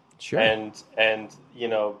terms, Sure. and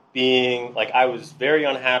being like, I was very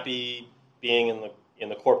unhappy being in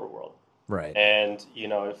the corporate world, Right. and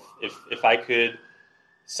if I could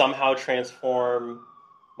somehow transform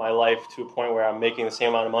my life to a point where I'm making the same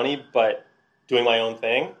amount of money but doing my own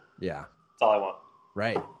thing, Yeah. that's all I want.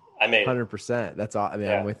 Right. I made it. 100%. That's all. I mean,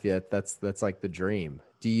 I'm Yeah. with you. That's like the dream.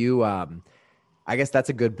 Do you, I guess that's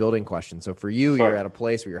a good building question. So for you, you're Sure. at a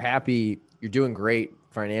place where you're happy, you're doing great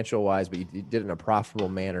financial wise, but you did it in a profitable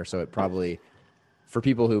manner. So it probably, for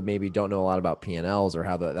people who maybe don't know a lot about P&Ls or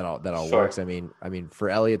how that all Sure. works. I mean, for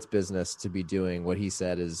Elliot's business to be doing what he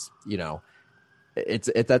said is,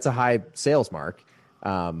 that's a high sales mark.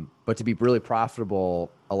 But to be really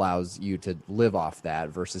profitable allows you to live off that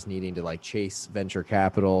versus needing to like chase venture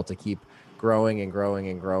capital to keep growing and growing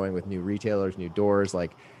and growing with new retailers, new doors.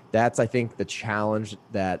 Like that's, I think, the challenge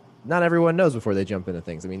that not everyone knows before they jump into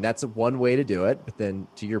things. I mean, that's one way to do it. But then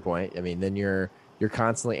to your point, I mean, then you're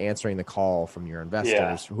constantly answering the call from your Yeah.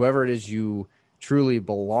 investors, whoever it is you truly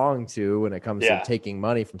belong to when it comes to Yeah. taking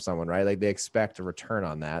money from someone, right? Like they expect a return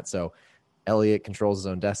on that. So Elliot controls his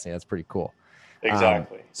own destiny. That's pretty cool.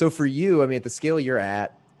 Exactly. So for you, I mean, at the scale you're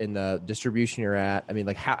at, in the distribution you're at, I mean,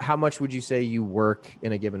 like how much would you say you work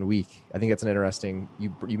in a given week? I think that's an interesting.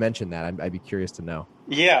 You mentioned that. I'd be curious to know.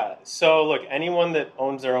 Yeah. So look, anyone that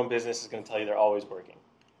owns their own business is going to tell you they're always working.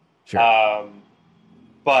 Sure. Um,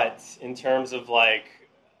 but in terms of like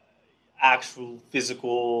actual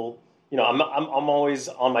physical, I'm always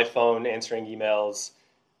on my phone answering emails.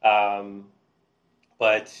 Um,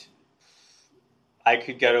 but I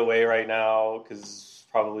could get away right now because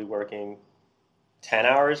probably working 10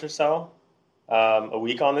 hours or so a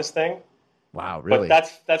week on this thing. Wow. But Really?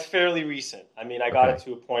 that's fairly recent. I mean, I got it Okay.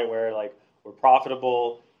 to a point where like we're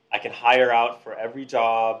profitable. I can hire out for every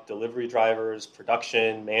job, delivery drivers,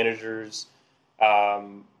 production managers.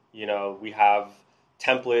 We have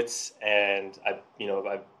templates, and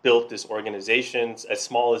I've built this organization as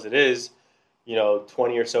small as it is.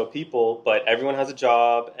 20 or so people, but everyone has a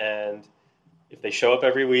job, and if they show up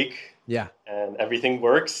every week Yeah. and everything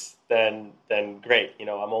works, then great. I'm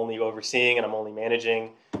only overseeing and I'm only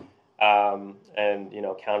managing, and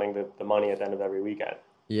counting the money at the end of every weekend.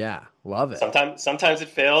 Yeah. Love it. Sometimes it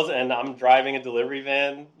fails, and I'm driving a delivery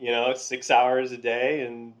van, 6 hours a day,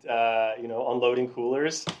 and unloading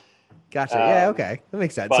coolers. Gotcha. Yeah. Um, Okay. That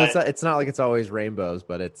makes sense. So but it's not like it's always rainbows,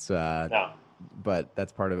 but no, but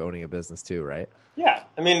that's part of owning a business too, right? yeah.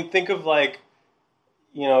 I mean, think of like,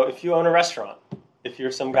 if you own a restaurant, if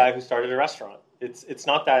you're some Right. guy who started a restaurant, it's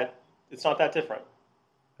not that different.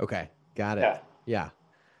 Okay. Got it. Yeah. Yeah.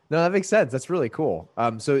 No, that makes sense. That's really cool.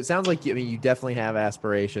 So it sounds like you definitely have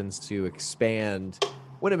aspirations to expand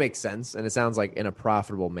when it makes sense, and it sounds like in a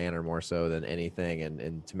profitable manner more so than anything,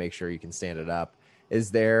 and to make sure you can stand it up. Is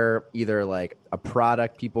there either like a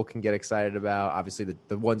product people can get excited about? Obviously,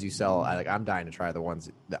 the ones you sell, I'm dying to try the ones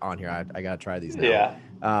that on here. I got to try these now.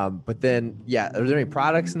 Yeah. But then, yeah, are there any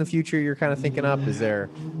products in the future you're kind of thinking up? Is there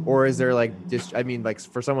like I mean, like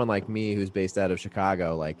for someone like me who's based out of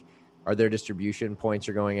Chicago, like, are there distribution points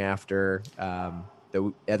you're going after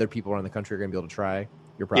that other people around the country are going to be able to try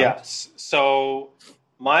your product? Yes. So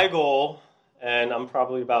my goal, and I'm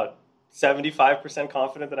probably about 75%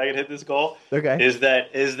 confident that I can hit this goal, Okay. is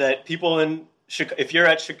that people in if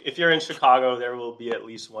you're in Chicago, there will be at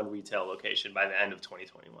least one retail location by the end of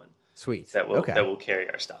 2021 Sweet. that will Okay. that will carry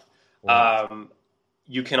our stuff. Wow.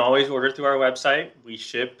 You can always order through our website. We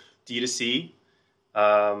ship D2C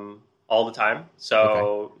all the time, Okay.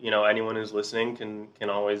 so anyone who's listening can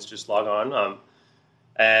always just log on.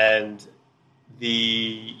 And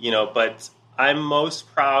but I'm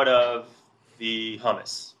most proud of the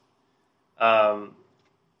hummus. Um,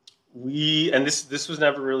 and this was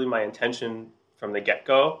never really my intention from the get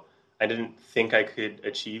go. I didn't think I could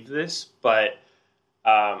achieve this, but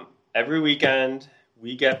every weekend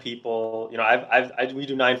we get people. We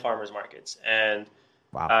do 9 farmers markets, and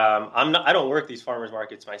Wow. I don't work these farmers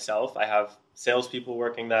markets myself. I have salespeople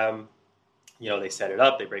working them. They set it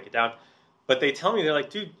up, they break it down, but they tell me, they're like,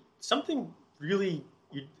 dude, something really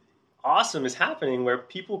awesome is happening where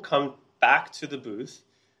people come back to the booth,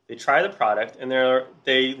 they try the product, and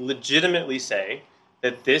they legitimately say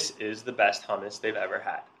that this is the best hummus they've ever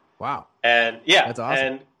had. Wow. And yeah, That's awesome.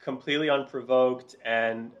 and completely unprovoked.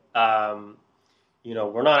 And,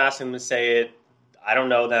 we're not asking them to say it. I don't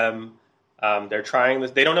know them. They're trying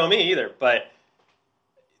this. They don't know me either. But,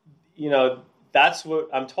 you know, that's what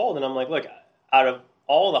I'm told. And I'm like, look, out of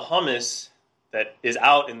all the hummus that is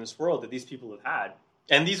out in this world that these people have had,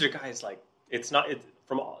 and these are guys like,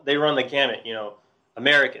 they run the gamut,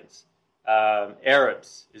 Americans,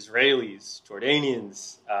 Arabs, Israelis,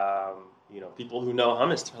 Jordanians, people who know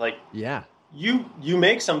hummus. They're like, Yeah. you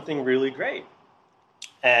make something really great.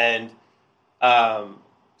 And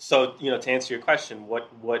so, to answer your question, what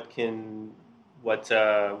I'm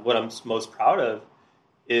most proud of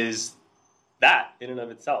is that in and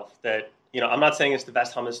of itself. That I'm not saying it's the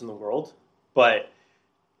best hummus in the world, but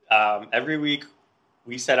every week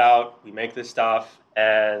we set out, we make this stuff,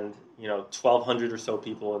 and 1,200 or so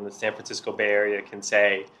people in the San Francisco Bay Area can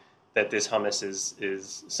say that this hummus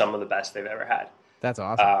is some of the best they've ever had. That's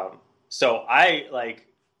awesome. So I like,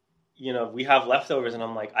 we have leftovers, and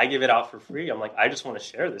I'm like, I give it out for free. I'm like, I just want to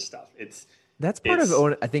share this stuff. That's part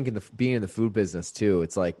of I think being in the food business too.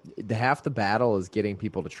 It's like half the battle is getting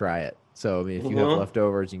people to try it. So I mean, if you have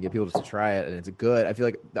leftovers, you can get people to try it, and it's good. I feel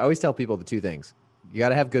like I always tell people the two things: you got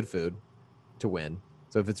to have good food to win.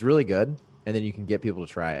 So if it's really good, and then you can get people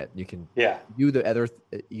to try it, you can do the other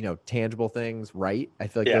tangible things right. I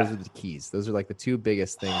feel like those are the keys. Those are like the two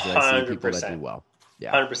biggest things that I see people that do well.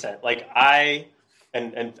 Yeah, 100%. Like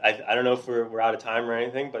and I don't know if we're out of time or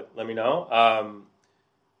anything, but let me know.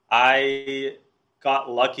 I got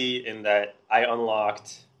lucky in that I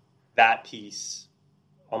unlocked that piece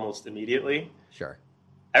almost immediately. Sure.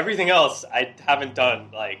 Everything else I haven't done,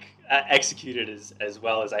 like executed as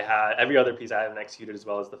well as I had. Every other piece I haven't executed as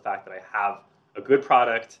well as the fact that I have a good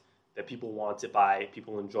product that people want to buy,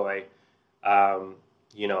 people enjoy.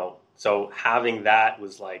 So having that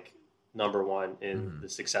was like number one in the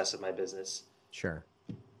success of my business. Sure.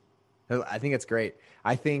 I think it's great.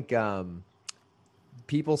 I think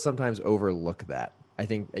people sometimes overlook that. I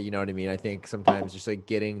think, you know what I mean? I think sometimes just like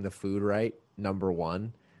getting the food right, number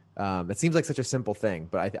one. It seems like such a simple thing,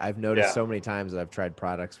 but I've noticed so many times that I've tried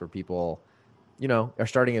products where people, are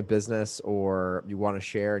starting a business or you want to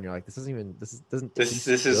share and you're like, this doesn't taste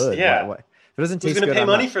good. What? If it doesn't taste good, who's going to pay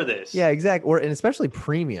money for this? Yeah, exactly. And especially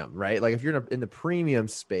premium, right? Like if you're in the premium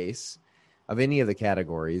space of any of the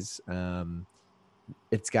categories,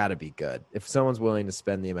 it's got to be good. If someone's willing to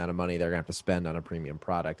spend the amount of money they're going to have to spend on a premium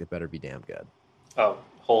product, it better be damn good. Oh,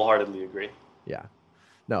 wholeheartedly agree. Yeah.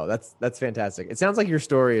 No, that's fantastic. It sounds like your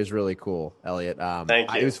story is really cool, Elliot.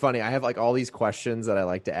 Thank you. It was funny. I have like all these questions that I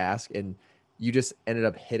like to ask, and you just ended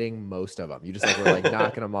up hitting most of them. You just were like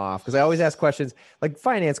knocking them off. Because I always ask questions, like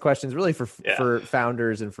finance questions, really for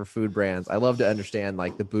founders and for food brands. I love to understand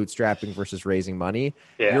like the bootstrapping versus raising money.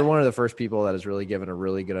 Yeah. You're one of the first people that has really given a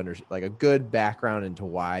really good a good background into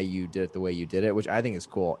why you did it the way you did it, which I think is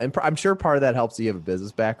cool. And I'm sure part of that helps you have a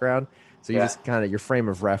business background. So you just kind of, your frame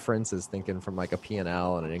of reference is thinking from like a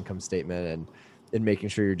P&L and an income statement and making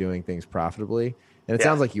sure you're doing things profitably. And it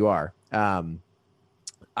sounds like you are.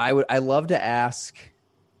 I love to ask,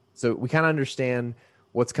 so we kind of understand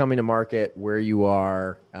what's coming to market, where you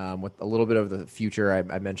are, with a little bit of the future.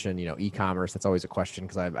 I mentioned, e-commerce. That's always a question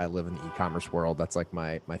because I live in the e-commerce world. That's like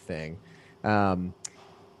my thing.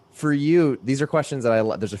 For you, these are questions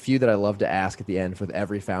that there's a few that I love to ask at the end with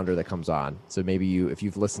every founder that comes on. So maybe if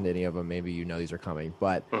you've listened to any of them, maybe these are coming.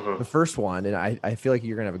 But the first one, and I feel like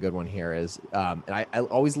you're going to have a good one here, is, and I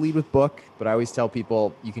always lead with book, but I always tell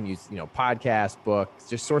people you can use, podcast, book,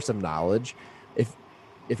 just source some knowledge.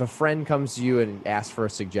 If a friend comes to you and asks for a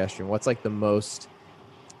suggestion, what's like the most,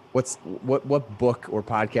 what book or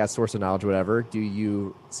podcast, source of knowledge, whatever, do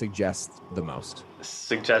you suggest the most?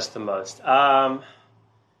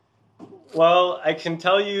 Well, I can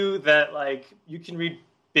tell you that like you can read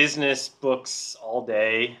business books all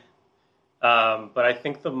day, but I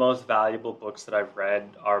think the most valuable books that I've read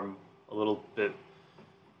are a little bit,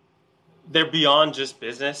 they're beyond just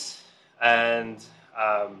business, and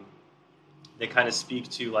they kind of speak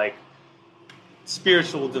to like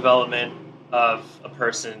spiritual development of a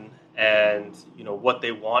person and what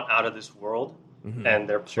they want out of this world and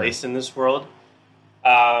their place in this world.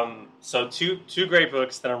 So two great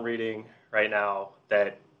books that I'm reading right now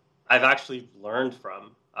that I've actually learned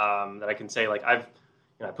from, that I can say like I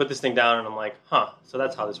put this thing down and I'm like, so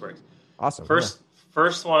that's how this works. Awesome.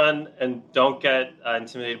 First one, and don't get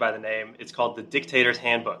intimidated by the name. It's called The Dictator's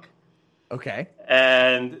Handbook. Okay.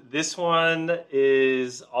 And this one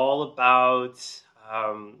is all about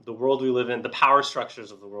the world we live in, the power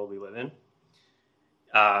structures of the world we live in,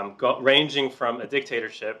 ranging from a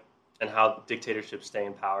dictatorship and how dictatorships stay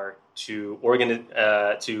in power to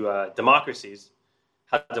democracies,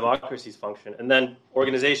 how democracies function, and then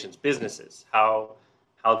organizations, businesses, how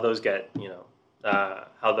those get,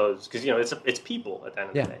 how those, because it's people at the end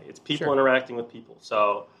of the day. It's people interacting with people.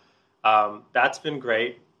 So that's been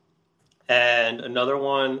great. And another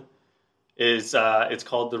one is it's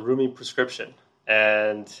called the Rumi Prescription.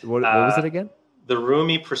 And what was it again? The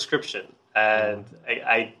Rumi Prescription. And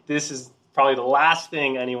this is probably the last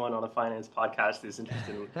thing anyone on a finance podcast is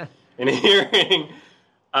interested in hearing.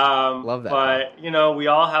 Love that. But we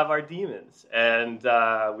all have our demons, and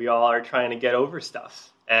we all are trying to get over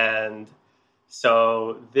stuff. And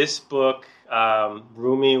so this book,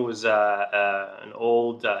 Rumi was an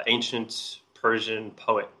old ancient Persian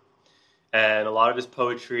poet, and a lot of his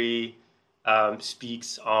poetry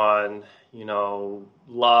speaks on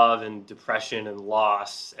love and depression and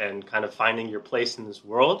loss and kind of finding your place in this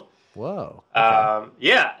world. Whoa. Okay.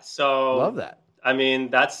 Yeah. So love that. I mean,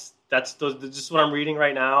 that's just what I'm reading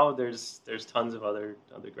right now. There's tons of other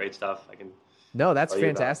great stuff I can. No, that's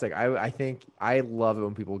fantastic. I think I love it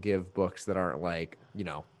when people give books that aren't like,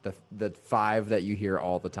 the 5 that you hear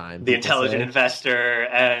all the time. The Intelligent Investor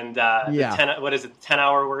and the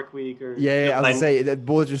 10-hour work week or I was gonna say that,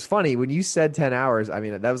 which is funny when you said 10 hours. I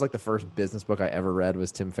mean, that was like the first business book I ever read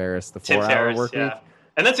was Tim Ferriss, the 4-hour work week.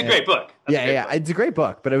 And that's a great book. It's a great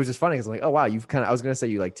book. But it was just funny because I'm like, oh wow, I was gonna say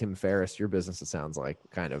you like Tim Ferriss, your business. It sounds like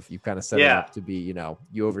you've kind of set it up to be,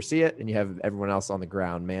 you oversee it and you have everyone else on the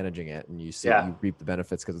ground managing it, and you you reap the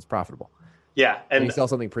benefits because it's profitable. Yeah, and you sell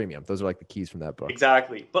something premium. Those are like the keys from that book.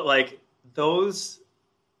 Exactly, but like those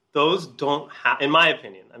don't have, in my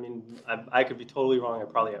opinion. I mean, I could be totally wrong. I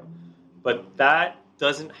probably am, but that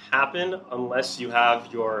doesn't happen unless you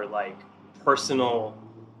have your like personal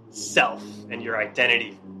self and your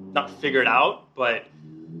identity not figured out, but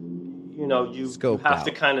you have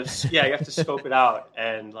to kind of you have to scope it out.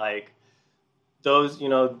 And like those,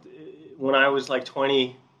 when I was like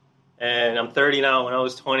 20 and I'm 30 now, when I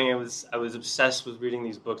was 20 I was obsessed with reading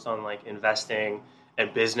these books on like investing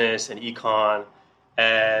and business and econ,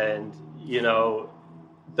 and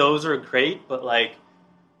those are great, but like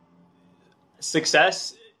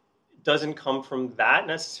success doesn't come from that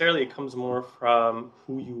necessarily. It comes more from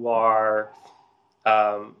who you are,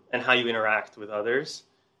 and how you interact with others,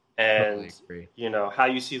 and how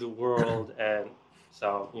you see the world. And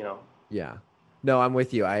so yeah, no, I'm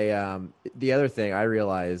with you. The other thing I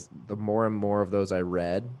realized, the more and more of those I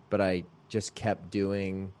read, but I just kept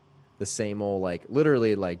doing the same old, like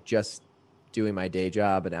literally like just doing my day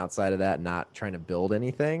job, and outside of that not trying to build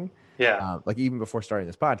anything. Yeah. Like even before starting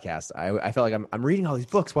this podcast, I felt like I'm reading all these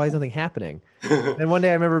books. Why is nothing happening? And one day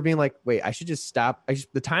I remember being like, wait, I should just stop.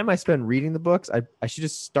 The time I spend reading the books, I should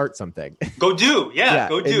just start something. Go do. Yeah.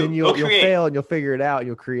 Go do. And then you'll fail and you'll figure it out and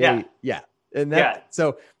you'll create. Yeah. And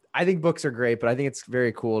so I think books are great, but I think it's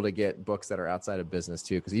very cool to get books that are outside of business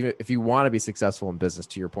too. Because even if you want to be successful in business,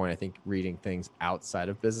 to your point, I think reading things outside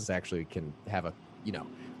of business actually can have a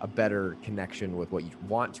better connection with what you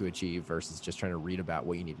want to achieve versus just trying to read about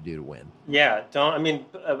what you need to do to win. Yeah.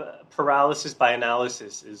 Paralysis by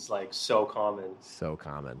analysis is like so common. So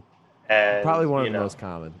common. And probably one of the most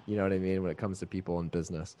common, you know what I mean, when it comes to people in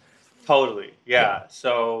business. Totally. Yeah.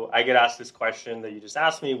 So I get asked this question that you just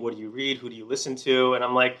asked me, what do you read? Who do you listen to? And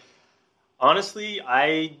I'm like, honestly,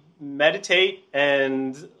 I meditate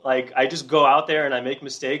and like I just go out there and I make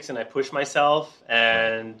mistakes and I push myself,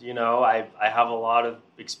 and I have a lot of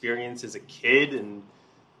experience as a kid, and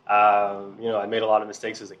I made a lot of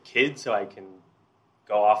mistakes as a kid, so I can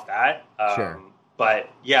go off that. Sure.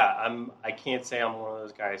 But yeah, I can't say I'm one of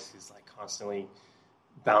those guys who's like constantly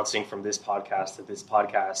bouncing from this podcast to this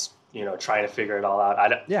podcast, trying to figure it all out.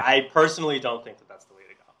 I personally don't think that that's the way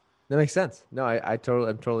to go. That makes sense. No, I'm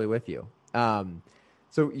totally with you.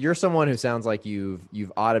 So you're someone who sounds like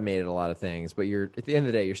you've automated a lot of things, but you're at the end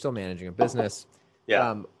of the day, you're still managing a business.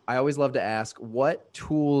 Yeah. I always love to ask, what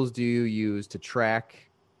tools do you use to track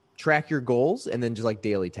your goals and then just like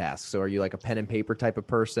daily tasks? So are you like a pen and paper type of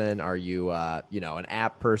person? Are you, an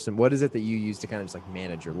app person? What is it that you use to kind of just like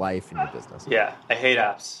manage your life and your business? Yeah. I hate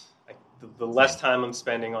apps. The less time I'm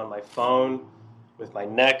spending on my phone with my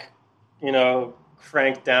neck,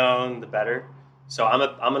 cranked down, the better. So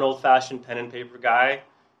I'm an old-fashioned pen and paper guy.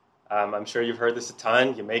 I'm sure you've heard this a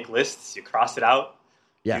ton. You make lists, you cross it out.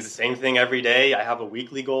 Yes. Do the same thing every day. I have a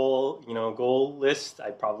weekly goal list.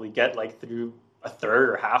 I probably get like through a third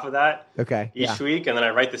or half of that each week, and then I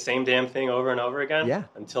write the same damn thing over and over again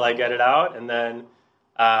until I get it out. And then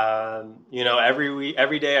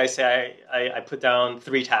every day I say I put down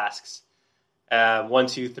 3 tasks, one,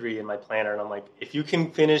 two, three in my planner, and I'm like, if you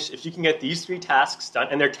can get these 3 tasks done,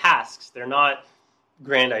 and they're tasks, they're not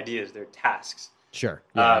grand ideas, they're tasks. Sure.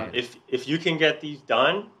 If you can get these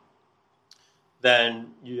done, then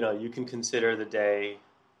you can consider the day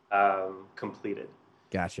completed.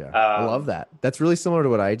 Gotcha. I love that. That's really similar to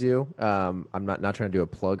what I do. I'm not trying to do a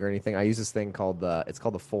plug or anything. I use this thing called it's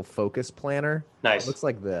called the Full Focus Planner. Nice. It looks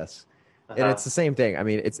like this. And it's the same thing. I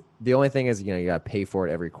mean, it's the only thing is, you got to pay for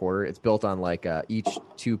it every quarter. It's built on like each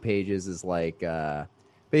 2 pages is like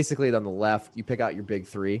basically on the left, you pick out your big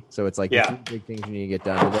 3. So it's like the 2 big things you need to get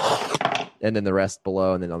done. And then the rest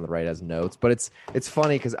below, and then on the right has notes. But it's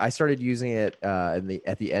funny because I started using it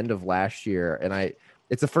at the end of last year, and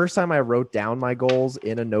it's the first time I wrote down my goals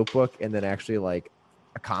in a notebook and then actually like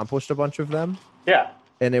accomplished a bunch of them. Yeah.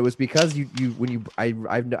 And it was because I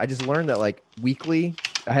just learned that like weekly,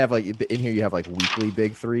 I have like in here you have like weekly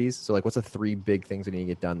big 3s. So like what's the 3 big things I need to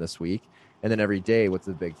get done this week? And then every day what's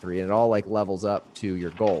the big 3? And it all like levels up to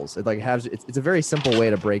your goals. It like it's a very simple way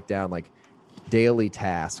to break down like daily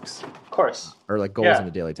tasks. Of course. Or like goals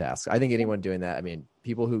into daily tasks. I think anyone doing that, I mean,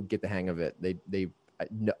 people who get the hang of it,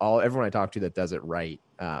 everyone I talk to that does it right,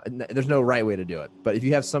 there's no right way to do it. But if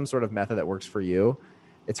you have some sort of method that works for you,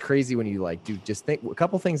 it's crazy when you like do just think a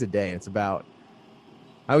couple things a day. And it's about,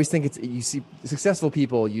 I always think you see successful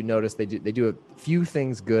people, you notice they do a few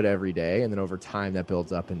things good every day, and then over time that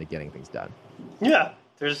builds up into getting things done. Yeah,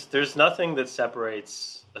 there's nothing that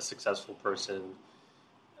separates a successful person.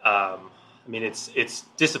 I mean, it's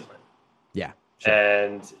discipline. Yeah, sure.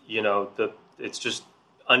 And it's just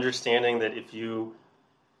understanding that if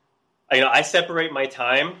I separate my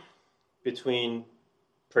time between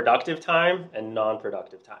productive time and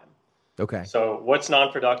non-productive time. Okay. So what's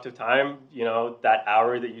non-productive time? That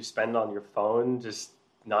hour that you spend on your phone just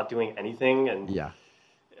not doing anything and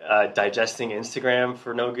digesting Instagram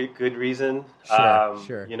for no good reason.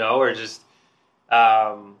 Sure. Or just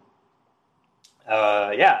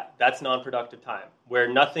that's non-productive time where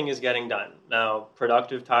nothing is getting done. Now,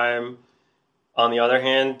 productive time, on the other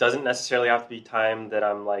hand, doesn't necessarily have to be time that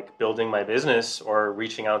I'm like building my business or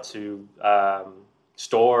reaching out to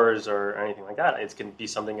stores or anything like that. It can be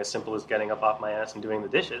something as simple as getting up off my ass and doing the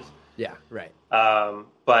dishes. Yeah, right.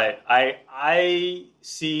 But I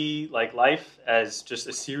see like life as just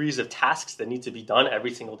a series of tasks that need to be done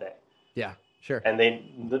every single day. Yeah, sure. And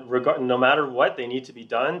no matter what, they need to be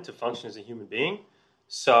done to function as a human being.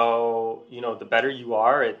 So, the better you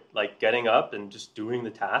are at like getting up and just doing the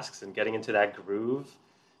tasks and getting into that groove,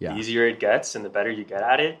 the easier it gets and the better you get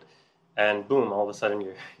at it. And boom, all of a sudden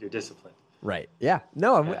you're disciplined. Right. Yeah.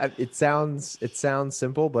 No, it sounds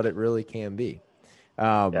simple, but it really can be.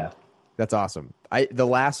 That's awesome. The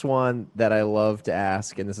last one that I love to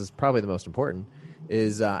ask, and this is probably the most important,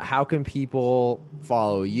 is how can people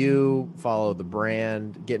follow you, follow the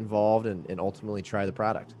brand, get involved, and ultimately try the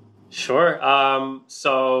product? Sure.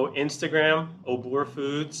 So Instagram, Obour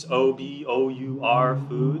Foods, OBOUR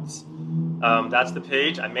Foods. That's the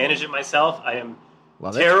page. I manage it myself. I am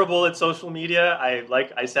terrible at social media.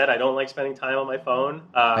 Like I said, I don't like spending time on my phone.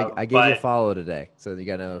 I gave you a follow today, so you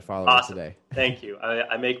got another follower awesome. Today. Thank you.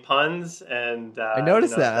 I make puns, and I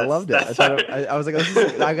noticed that. I loved it. I was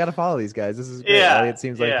like, I got to follow these guys. This is great. Yeah, it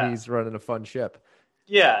seems like he's running a fun ship.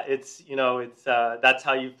 Yeah, it's that's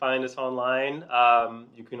how you find us online.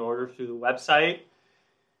 You can order through the website,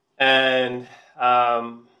 and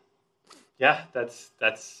that's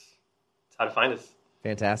how to find us.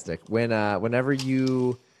 Fantastic. Whenever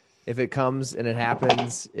if it comes and it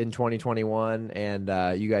happens in 2021,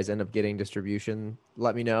 and you guys end up getting distribution,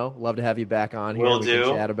 let me know. Love to have you back on here. We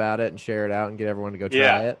can chat about it and share it out and get everyone to go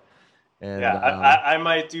try it. And, I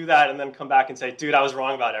might do that and then come back and say, dude, I was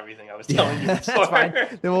wrong about everything I was telling you before. That's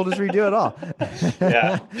fine. Then we'll just redo it all.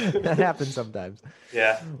 Yeah. That happens sometimes.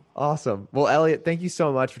 Yeah. Awesome. Well, Elliot, thank you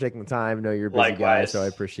so much for taking the time. I know you're a busy guy, so I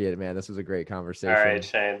appreciate it, man. This was a great conversation. All right,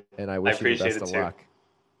 Shane. And I wish you the best of luck.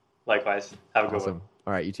 Likewise. Have a good one.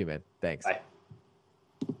 All right, you too, man. Thanks. Bye.